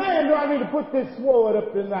 Oh, man, do I need to put this sword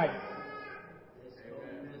up tonight?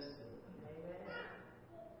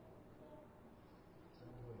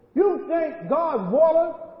 You think God's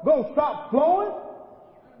water gonna stop flowing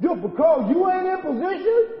just because you ain't in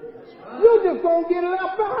position? You just gonna get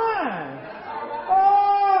left behind.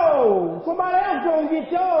 Oh, somebody else gonna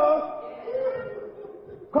get yours.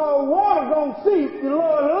 Cause water gonna seep the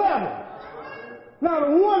lower level. Now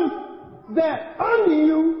the one that under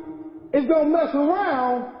you is gonna mess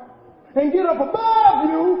around and get up above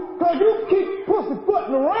you, because you keep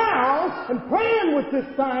pussyfooting around and playing with this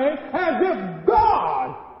thing as if God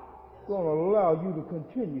is going to allow you to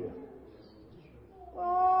continue.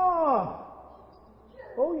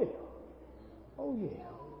 Oh yeah.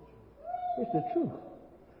 It's the truth.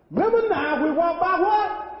 Remember now, we walk by what?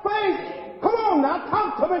 Faith. Come on now,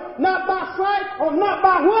 talk to me. Not by sight or not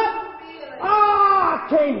by what? I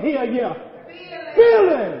can't hear you.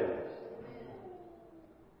 Feelings.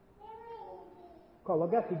 Because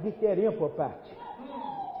I got to get that imp up at you.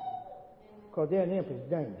 Because that imp is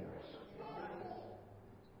dangerous.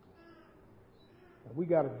 And we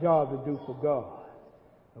got a job to do for God.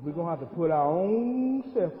 And we're going to have to put our own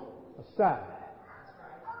self aside.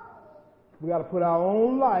 We got to put our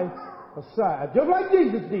own life aside. Just like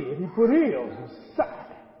Jesus did. He put his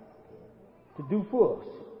aside to do for us.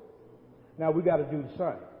 Now we got to do the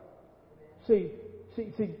same. See,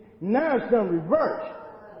 now it's done reversed.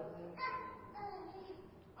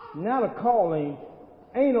 Now the calling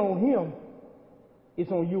ain't on him,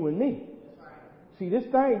 it's on you and me. See, this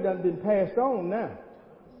thing done been passed on now.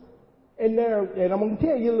 And I'm going to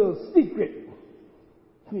tell you a little secret,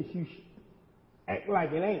 since you act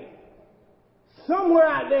like it ain't. Somewhere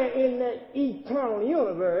out there in that eternal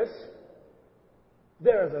universe,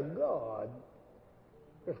 there's a God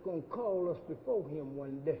that's going to call us before him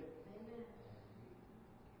one day.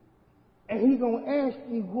 And he's going to ask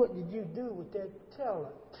you, what did you do with that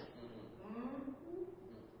talent?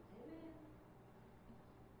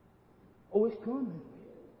 Oh, it's coming.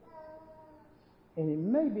 And it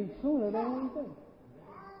may be sooner than we think.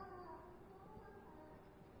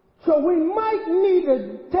 So we might need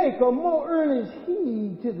to take a more earnest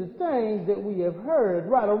heed to the things that we have heard,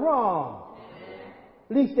 right or wrong.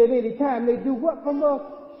 At least at any time they do what from us?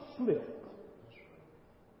 Slip.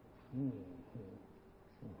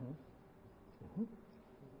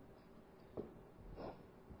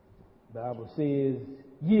 The Bible says,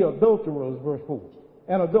 ye adulterers, verse 4,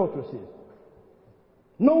 and adulteresses.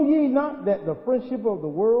 Know ye not that the friendship of the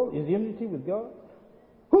world is enmity with God?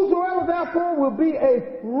 Whosoever therefore will be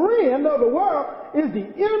a friend of the world is the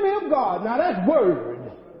enemy of God. Now that's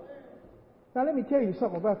word. Now let me tell you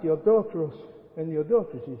something about the adulterers and the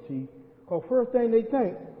adulteresses, see. Because first thing they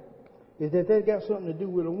think is that they got something to do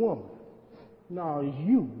with a woman. No, it's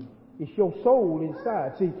you. It's your soul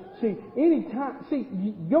inside. See, anytime,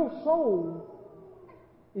 your soul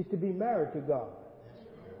is to be married to God.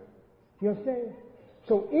 You understand?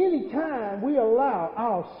 So anytime we allow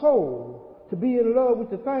our soul to be in love with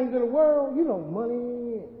the things of the world,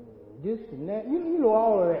 money, this and that, you know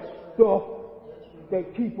all of that stuff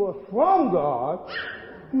that keep us from God,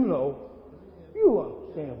 you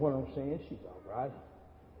understand what I'm saying. She's all right.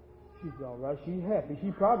 She's all right. She's happy.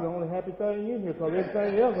 She's probably the only happy thing in here because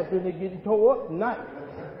everything else up in there getting tore up tonight.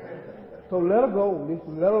 So let her go.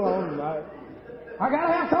 Listen, let her alone tonight. I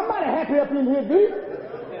gotta have somebody happy up in here, dude.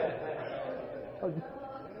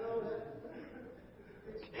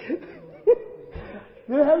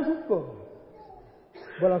 You're having some fun.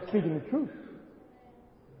 But I'm speaking the truth.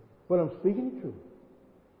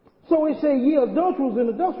 So it says, ye adulterers and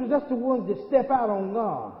adulteresses, that's the ones that step out on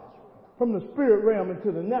God from the spirit realm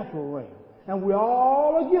into the natural realm. And we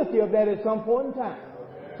all are guilty of that at some point in time.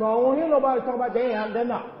 So I don't want to hear nobody talk about they're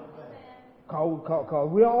not. Because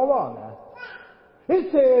we all are now.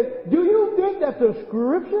 It says, do you think that the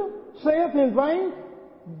scripture saith in vain,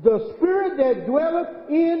 the spirit that dwelleth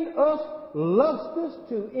in us lusteth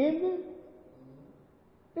to envy?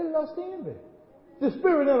 It lusts to envy. The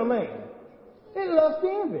spirit in a man. It lusts to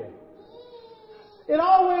envy. It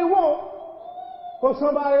always wants what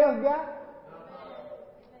somebody else got.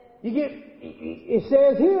 It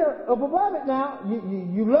says here up above it now,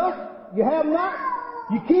 you lust, you have not,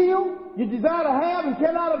 you kill, you desire to have and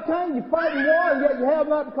cannot obtain, you fight in war and yet you have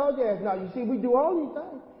not because you ask not. You see, we do all these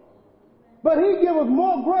things. But he give us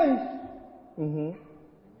more grace.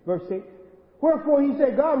 Verse 6. Wherefore he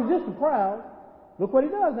said, God resists the proud. Look what he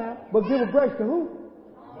does now. But give a grace to who?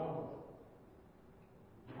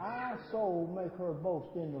 Our soul make her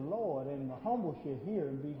boast in the Lord, and the humble shall hear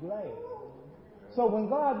and be glad. So when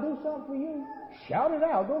God do something for you, shout it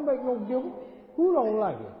out. Don't make no difference. Who don't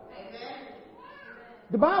like it?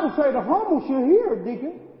 The Bible says the humble shall hear,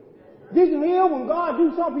 deacon. Deacon Hill, when God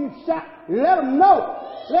do something for you, shout. Let them know.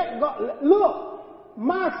 Let God, look,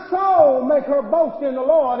 my soul make her boast in the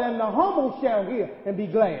Lord, and the humble shall hear and be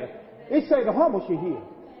glad. It say the humble shall hear.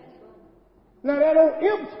 Now that old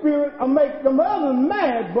imp spirit will make the others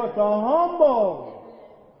mad, but the humble,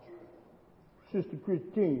 Sister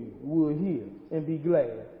Christine, will hear and be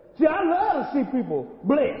glad. See, I love to see people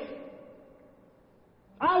blessed.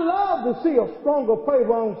 I love to see a stronger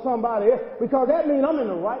favor on somebody else because that means I'm in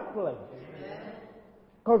the right place.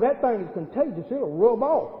 Because that thing is contagious. It'll rub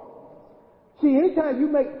off. See, anytime you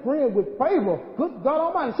make friends with favor, good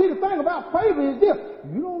God Almighty. See, the thing about favor is this.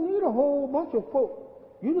 You don't need a whole bunch of folks.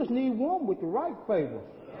 You just need one with the right favor.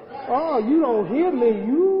 Oh, you don't hear me.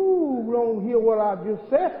 You don't hear what I just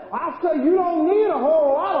said. I say you don't need a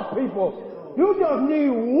whole lot of people. You just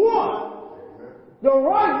need one. The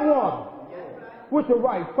right one. With the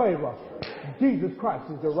right favor. Jesus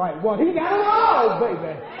Christ is the right one. He got it all,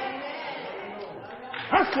 baby.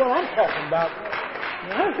 That's what I'm talking about.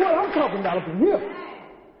 That's what I'm talking about up in here.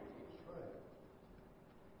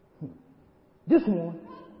 This one,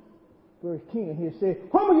 verse 10 here says,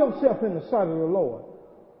 humble yourself in the sight of the Lord,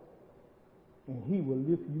 and he will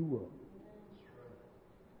lift you up.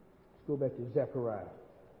 Let's go back to Zechariah.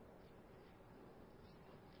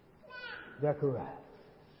 Zechariah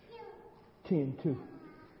 10:2.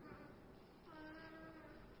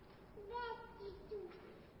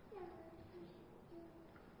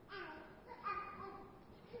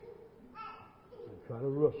 Try to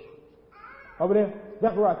rush. Over there,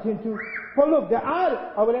 Zechariah 10:2. For look, the idol,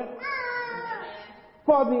 over there.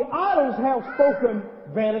 For the idols have spoken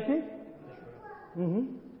vanity.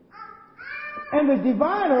 And the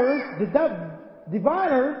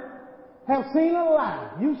diviners have seen a lie.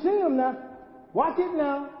 You see them now. Watch it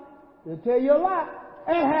now. They'll tell you a lie.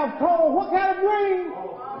 And have told what kind of dream?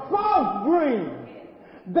 False dreams.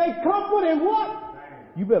 They comfort in what?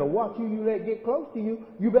 You better watch who you let get close to you.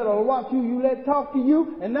 You better watch who you let talk to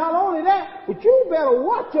you. And not only that, but you better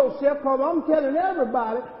watch yourself, because I'm telling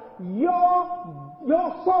everybody,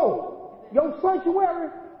 your soul, your sanctuary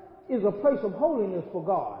is a place of holiness for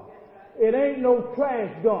God. It ain't no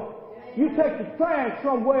trash dump. You take the trash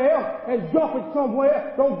somewhere else and dump it somewhere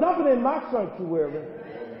else. Don't dump it in my sanctuary.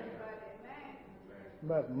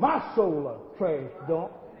 But my soul a trash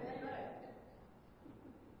dump.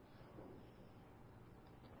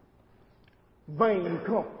 Vain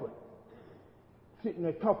comfort. Sitting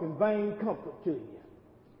there talking vain comfort to you.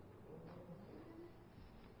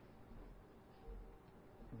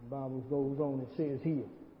 The Bible goes on and says here,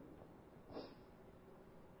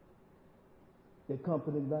 they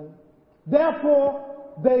comfort in vain. Therefore,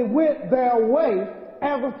 they went their way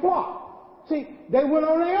as a flock. See, they went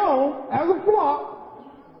on their own as a flock.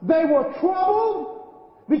 They were troubled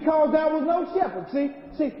because there was no shepherd.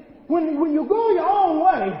 See, when you go your own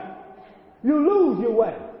way, you lose your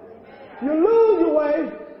way. You lose your way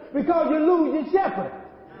because you lose your shepherd.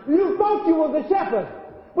 You thought you were the shepherd,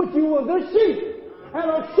 but you were the sheep. And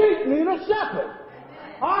a sheep need a shepherd.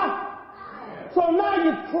 Huh? So now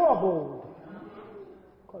you're troubled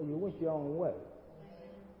because you went your own way.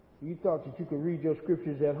 You thought that you could read your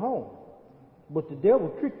scriptures at home. But the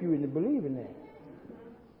devil tricked you into believing that.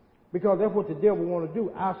 Because that's what the devil want to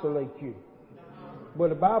do, isolate you. But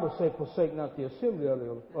the Bible says, forsake not the assembly of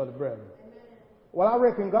the brethren. Well, I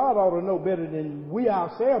reckon God ought to know better than we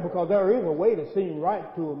ourselves, because there is a way that seems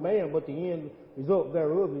right to a man, but the end result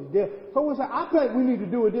thereof is death. So we say, I think we need to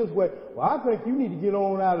do it this way. Well, I think you need to get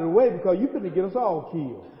on out of the way because you're going to get us all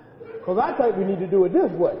killed. Because I think we need to do it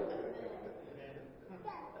this way.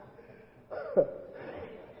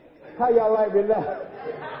 How y'all like me now?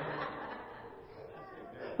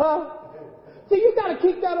 Huh? See, you got to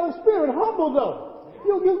keep that old spirit humble, though.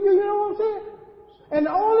 You know what I'm saying? And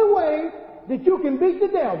the only way that you can beat the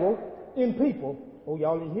devil in people, oh,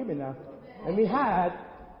 y'all didn't hear me now. Let me hide.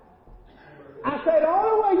 I say the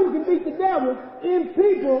only way you can beat the devil in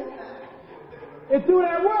people is through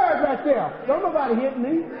that word right there. Don't nobody hit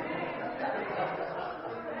me.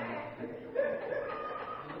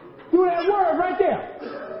 Through that word right there.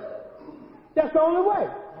 That's the only way.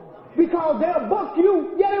 Because they'll buck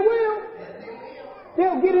you. Yeah, they will.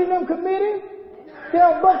 They'll get in them committees.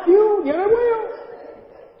 They'll buck you. Yeah, they will.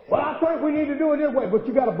 Well, I think we need to do it this way. But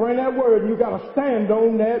you got to bring that word and you got to stand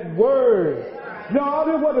on that word. No,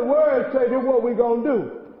 this is what the word says. This is what we're going to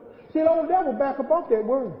do. See, the old devil back up off that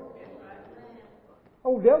word.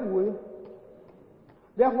 Old devil will.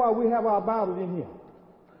 That's why we have our Bibles in here.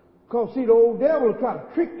 Because, see, the old devil will try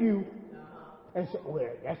to trick you and say, well,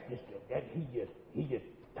 that's just, he just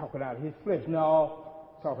talking out of his flesh. No,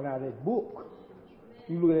 talking out of that book.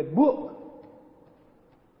 You look at that book,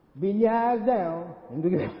 bend your eyes down, and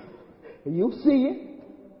look at it, and you'll see it.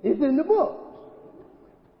 It's in the book.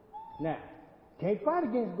 Now, can't fight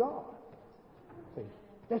against God. See,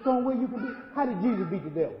 that's the only way you can beat. How did Jesus beat the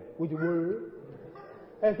devil? With the word.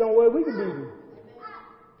 That's the only way we can beat him.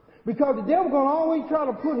 Because the devil's going to always try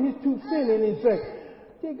to put his 2 cents in and say,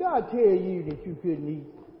 did God tell you that you couldn't eat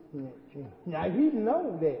from that tree? Now, he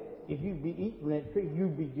knows that if you be eating from that tree,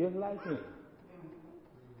 you'd be just like him.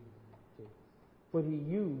 But he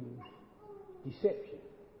used deception.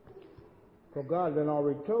 Because God done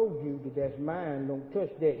already told you that that's mine, don't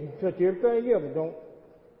touch that. You touch everything else, but don't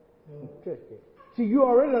touch that. See, you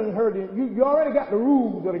already done heard it. You already got the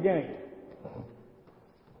rules of the game.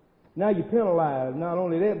 Now you're penalized. Not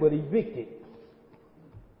only that, but evicted.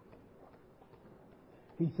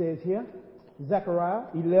 He says here, Zechariah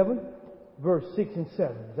 11, verse 6 and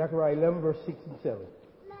 7. Zechariah 11, verse 6 and 7.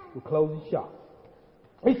 We'll close the shop.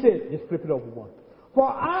 He says, just flip it over one. For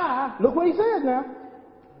I, look what he says now.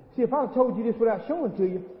 See, if I had told you this without showing it to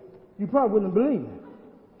you, you probably wouldn't have believed it.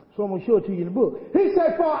 So I'm going to show it to you in the book. He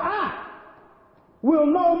said, for I will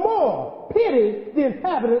no more pity the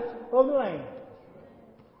inhabitants of the land.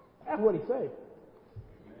 That's what he said.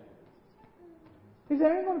 He said,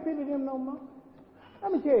 I ain't going to pity them no more.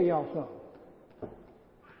 Let me tell y'all something.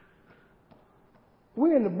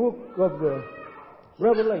 We're in the book of the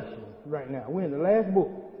Revelation right now. We're in the last book.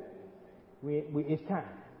 It's time.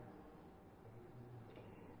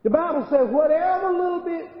 The Bible says, whatever little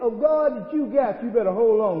bit of God that you got, you better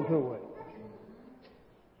hold on to it.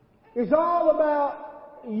 It's all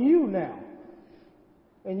about you now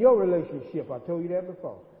and your relationship. I told you that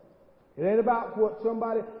before. It ain't about what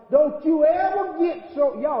somebody... Don't you ever get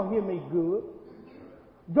so... Y'all hear me good.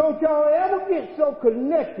 Don't y'all ever get so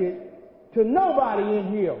connected to nobody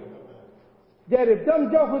in here that if them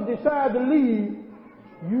jokers decide to leave,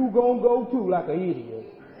 you gonna go too like an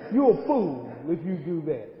idiot. You're a fool if you do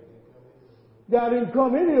that. Y'all didn't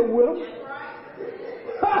come in here with them.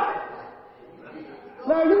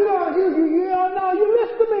 Now you know, you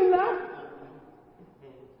listen to me now.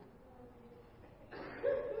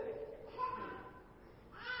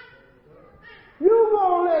 You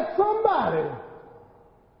gonna let somebody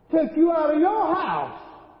take you out of your house,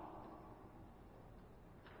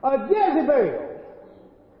 a Jezebel.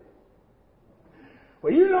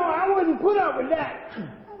 Well, you know, I wouldn't put up with that.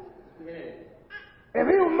 If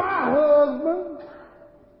he was my husband.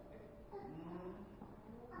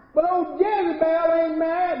 But old Jezebel ain't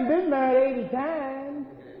married and been married 80 times.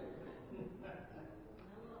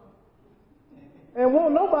 And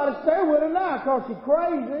won't nobody stay with her now because she's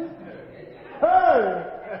crazy. Hey!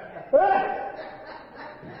 Hey!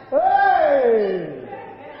 Hey!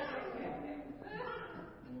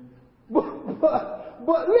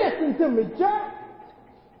 But listen to me, church.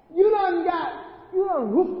 You done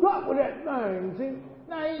hooked up with that thing, see?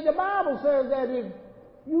 Now, the Bible says that if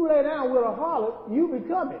you lay down with a harlot, you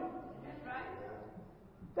become it.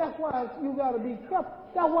 That's why you got to be careful.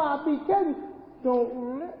 That's why I be careful.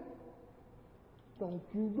 Don't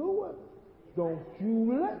you do it. Don't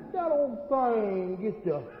you let that old thing get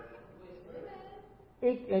you.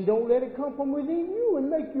 And don't let it come from within you and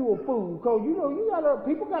make you a fool. Because,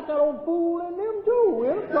 people got that old fool in them too.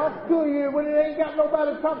 It'll talk to you when it ain't got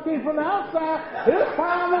nobody to talk to you from the outside. It'll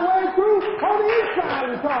find a way through on the inside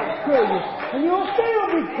and talk to you. And you'll still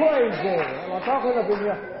be crazy. Am I talking up in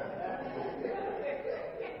here?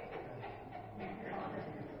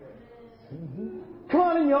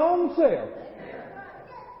 Conning your own self.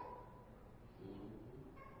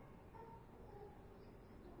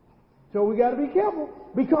 So we got to be careful,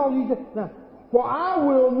 because he said, now, for I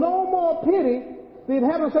will no more pity the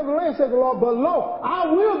inhabitants of the land, says the Lord, but lo,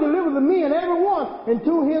 I will deliver the men, every one,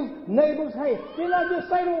 into his neighbor's hand. Didn't I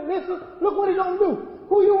just say don't listen? Look what he's going to do.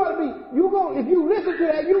 Who you want to be? If you listen to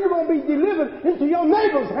that, you're going to be delivered into your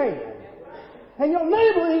neighbor's hand. And your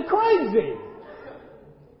neighbor is crazy.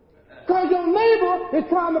 Because your neighbor is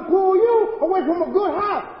trying to pull you away from a good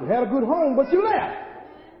house. You had a good home, but you left.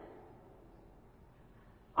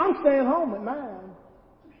 I'm staying home at mine.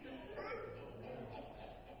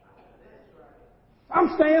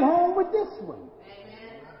 I'm staying home with this one.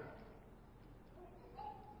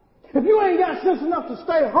 If you ain't got sense enough to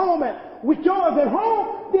stay home with yours at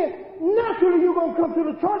home, then naturally you're going to come to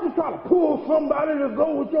the church and try to pull somebody to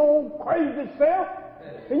go with your own crazy self.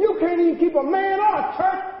 And you can't even keep a man or a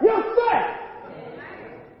church yourself.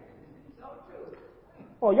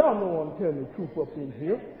 Oh, y'all know I'm telling the truth up in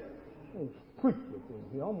here. Preach it in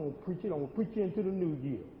here. I'm going to preach it. I'm going to preach it into the new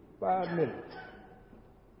year. 5 minutes.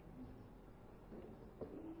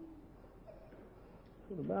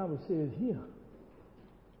 So the Bible says here,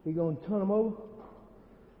 he's going to turn them over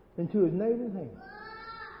into his neighbor's hand.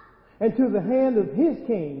 And to the hand of his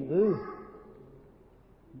king. Ugh.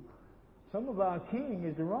 Some of our king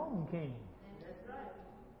is the wrong king.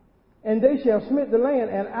 And they shall smite the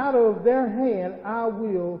land, and out of their hand I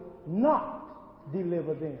will not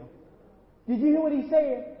deliver them. Did you hear what he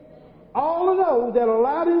said? All of those that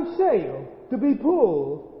allow themselves to be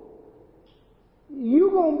pulled, you're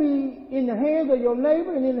going to be in the hands of your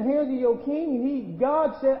neighbor and in the hands of your king.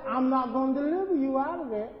 God said, I'm not going to deliver you out of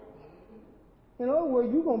that. In other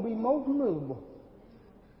words, you're going to be most miserable.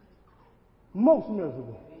 Most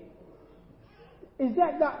miserable. Is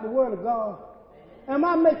that not the word of God? Am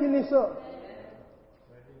I making this up?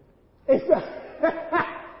 It's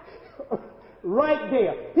right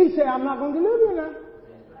there. He said, I'm not going to deliver you now.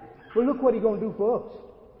 But look what he's going to do for us.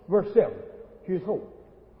 Verse 7. Here's hope.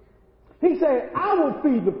 He said, I will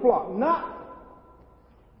feed the flock, not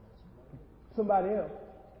somebody else.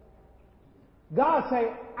 God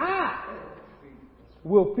said, I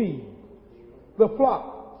will feed the flock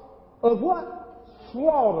of what?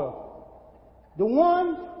 Slaughter. The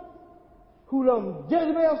ones who them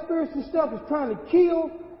Jezebel spirits and stuff is trying to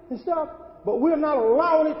kill and stuff, but we're not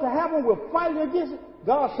allowing it to happen. We're fighting against it.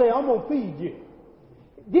 God say, I'm going to feed you.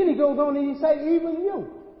 Then he goes on and he say, even you.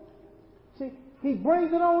 See, he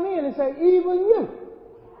brings it on in and say, even you.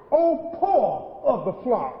 Oh, poor of the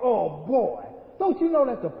flock. Oh, boy. Don't you know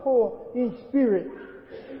that the poor in spirit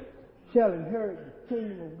shall inherit the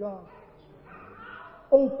kingdom of God?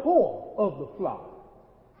 Oh, poor of the flock.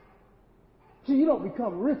 See, you don't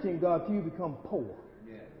become rich in God till you become poor.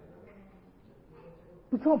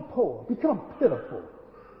 Become poor. Become pitiful.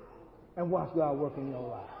 And watch God work in your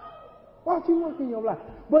life. Watch him work in your life.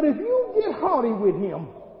 But if you get haughty with him,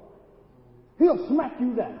 he'll smack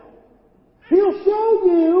you down. He'll show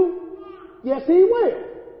you, yes, he will.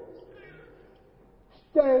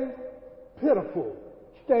 Stay pitiful.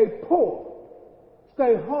 Stay poor.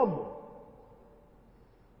 Stay humble.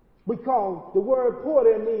 Because the word poor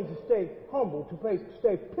there means to stay humble, to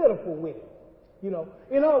stay pitiful with it. You know,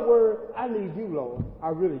 in other words, I need you, Lord. I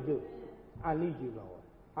really do. I need you, Lord.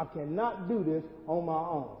 I cannot do this on my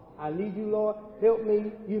own. I need you, Lord. Help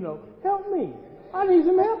me, help me. I need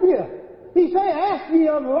some help here. He said, ask me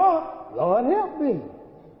of the Lord. Lord, help me.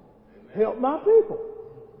 Help my people.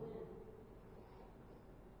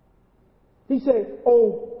 He said,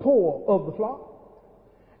 oh, poor of the flock.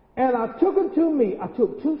 And I took unto me, I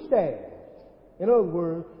took 2 staffs. In other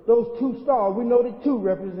words, those 2 stars, we know that 2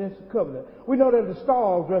 represents the covenant. We know that the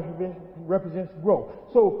stars represents growth.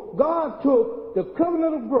 So God took the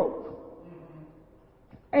covenant of growth.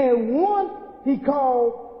 And one he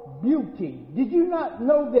called beauty. Did you not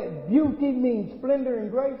know that beauty means splendor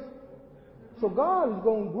and grace? So God is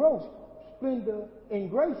going to grow splendor and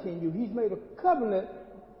grace in you. He's made a covenant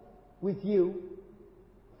with you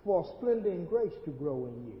for splendor and grace to grow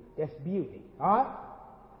in you. That's beauty. All right?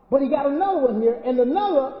 But he got another one here, and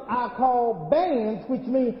another I call bands, which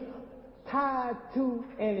means tied to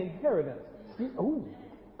an inheritance. Oh,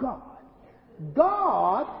 God.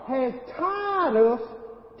 God has tied us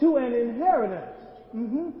to an inheritance.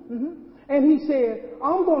 And he said,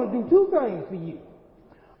 I'm going to do two things for you.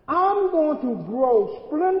 I'm going to grow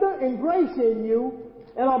splendor and grace in you,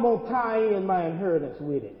 and I'm going to tie in my inheritance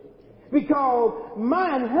with it. Because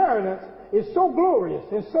my inheritance is so glorious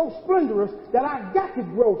and so splendorous that I got to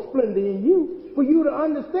grow splendor in you for you to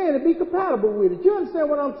understand and be compatible with it. You understand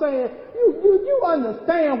what I'm saying? You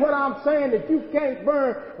understand what I'm saying, that you can't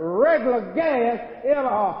burn regular gas in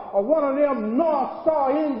a one of them North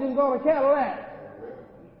Star engines on a Cadillac.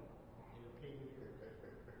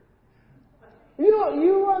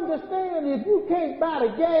 You understand, if you can't buy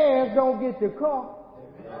the gas, don't get the car.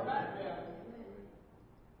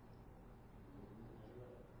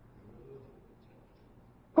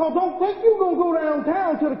 Because don't think you're going to go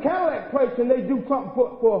downtown to the Cadillac place and they do something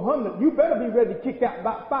for $100. You better be ready to kick out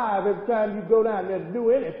about $5 every time you go down there to do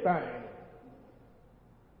anything.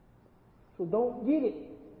 So don't get it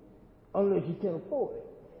unless you can afford it.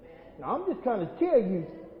 Now, I'm just trying to tell you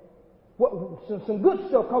some good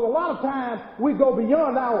stuff, because a lot of times we go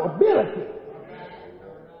beyond our ability.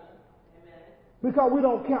 Because we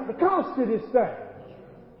don't count the cost of this thing.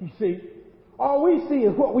 You see, all we see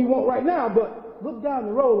is what we want right now, but look down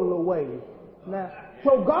the road a little ways. Now,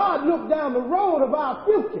 so God looked down the road of our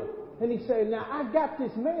future, and he said, now I got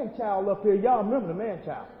this man-child up here. Y'all remember the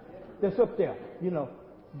man-child that's up there? You know,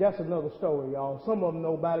 that's another story, y'all. Some of them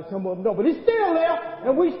know about it, some of them don't. But he's still there,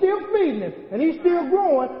 and we still feeding him, and he's still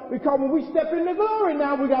growing, because when we step into glory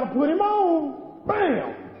now, we got to put him on.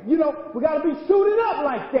 Bam! You know, we got to be suited up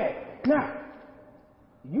like that. Now,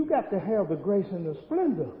 you got to have the grace and the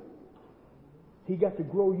splendor. He got to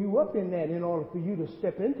grow you up in that in order for you to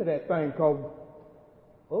step into that thing, because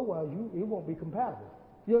otherwise it won't be compatible.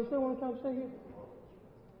 You understand what I'm trying to say here?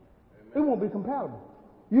 It won't be compatible.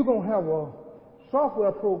 You're going to have a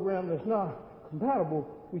software program that's not compatible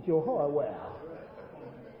with your hardware.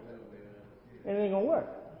 And it ain't going to work.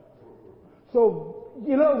 So,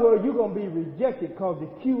 you know where you're going to be rejected, because the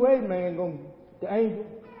QA man, the angel,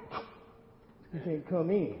 you can't come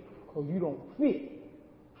in because you don't fit.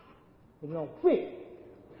 You don't fit.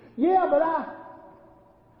 Yeah, but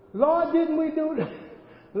Lord, didn't we do this?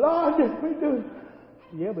 Lord, didn't we do this?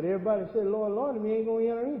 Yeah, but everybody said, Lord, Lord, and we ain't going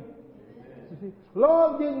to enter in. You see,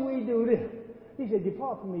 Lord, didn't we do this? He said,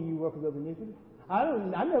 depart from me, you workers of iniquity. I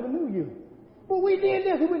never knew you. But we did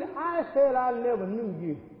this. I said I never knew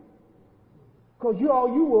you. Because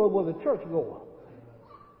all you were was a church goer.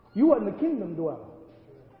 You wasn't a kingdom dweller.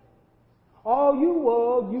 All you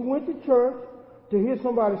was, you went to church to hear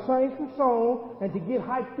somebody sing some songs and to get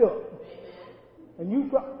hyped up. And you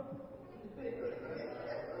got...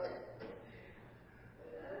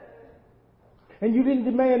 And you didn't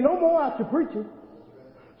demand no more out your preacher.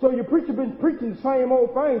 So your preacher been preaching the same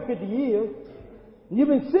old thing 50 years. And you've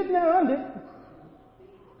been sitting there under it.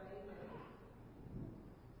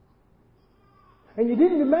 And you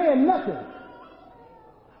didn't demand nothing.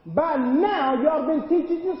 By now, y'all been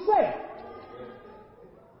teaching yourself.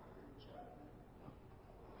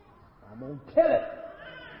 I'm going to tell it.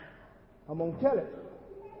 I'm going to tell it.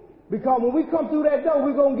 Because when we come through that door,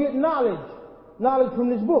 we're going to get knowledge. Knowledge from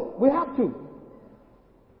this book. We have to.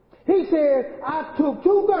 He said, I took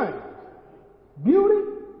two things.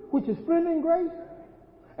 Beauty, which is splendor and grace,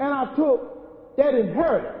 and I took that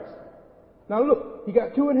inheritance. Now look, he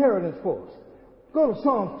got two inheritance for us. Go to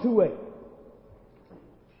Psalms 2:8.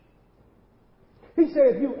 He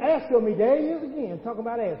said, if you ask of me, there he is again, talking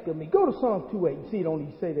about ask of me. Go to Psalms 2:8. You see, don't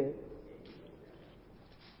he say that?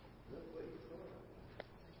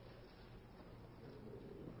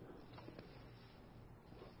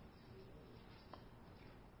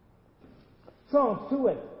 Psalms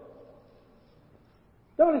 2:8.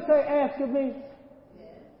 Don't it say, ask of me?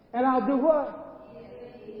 And I'll do what?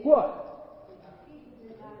 What?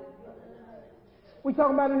 We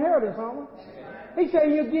talking about inheritance, aren't we? He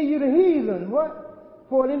said he'll give you the heathen, what?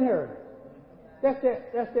 For an inheritance. That's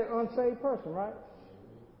that unsaved person, right?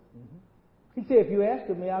 He said, if you ask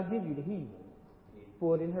of me, I'll give you the heathen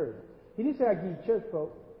for an inheritance. He didn't say I'll give you church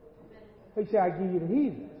folk. He said I'll give you the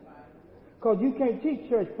heathen. Because you can't teach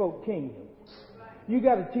church folk kingdom. You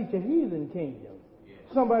got to teach a heathen kingdom.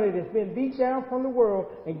 Somebody that's been beat down from the world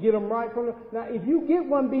and get them right from the... Now, if you get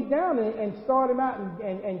one beat down and start them out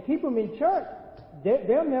and keep them in church,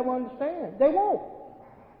 they'll never understand. They won't.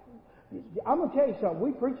 I'm going to tell you something.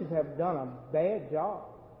 We preachers have done a bad job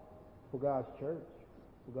for God's church,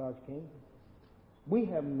 for God's kingdom. We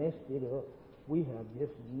have messed it up. We have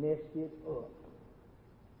just messed it up.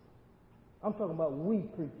 I'm talking about we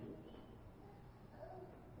preachers.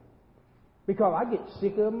 Because I get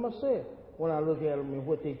sick of them myself when I look at them and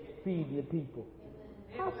what they feed the people.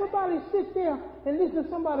 How somebody sit there and listen to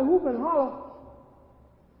somebody whoop and holler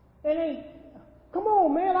and ain't, come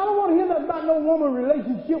on, man, I don't want to hear nothing about no woman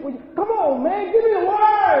relationship with you. Come on, man, give me the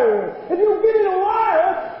word. If you give me the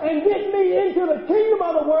word and get me into the kingdom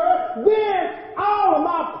of the word, then all of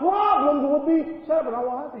my problems will be settled. I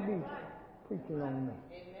won't have to be preaching on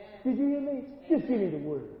that. Did you hear me? Just give me the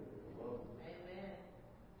word.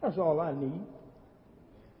 That's all I need.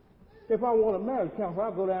 If I want a marriage counselor,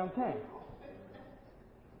 I'll go downtown.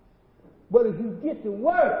 But if you get the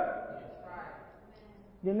word,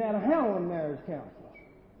 then that'll handle a marriage counselor.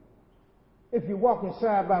 If you're walking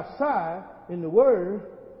side by side in the word,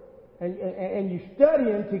 and you're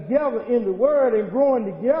studying together in the word and growing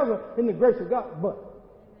together in the grace of God, but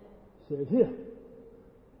it says here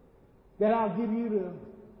that I'll give you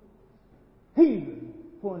the healing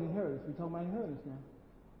for an inheritance. We're talking about inheritance now.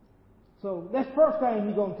 So that's the first thing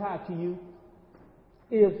he's going to tie to you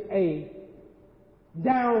is a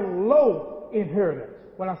down low inheritance.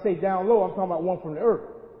 When I say down low, I'm talking about one from the earth.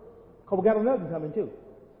 Because we got another one coming too.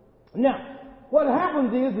 Now, what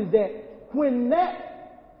happens is that when that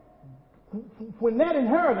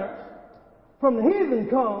inheritance from the heathen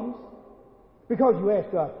comes, because you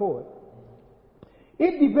ask God for it,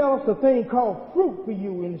 it develops a thing called fruit for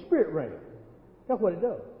you in the spirit realm. That's what it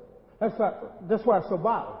does. That's why it's so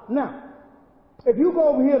vital. Now, if you go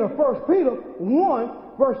over here to 1 Peter 1,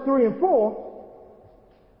 verse 3 and 4,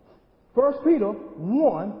 1 Peter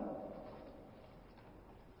 1,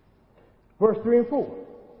 verse 3 and 4.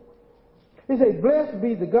 It says, blessed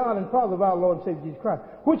be the God and Father of our Lord and Savior Jesus Christ,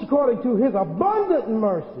 which according to his abundant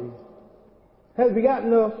mercy has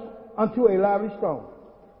begotten us unto a lively stone,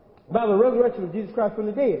 by the resurrection of Jesus Christ from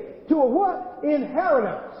the dead. To a what?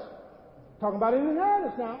 Inheritance. Talking about an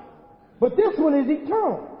inheritance now. But this one is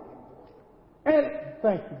eternal. And,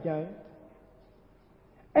 thank you, James.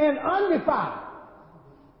 And undefiled.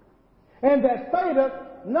 And that fadeth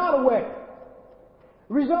not away.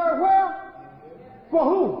 Reserved where? For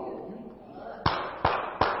who?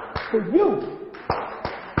 For you.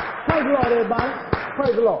 Praise the Lord, everybody.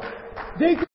 Praise the Lord.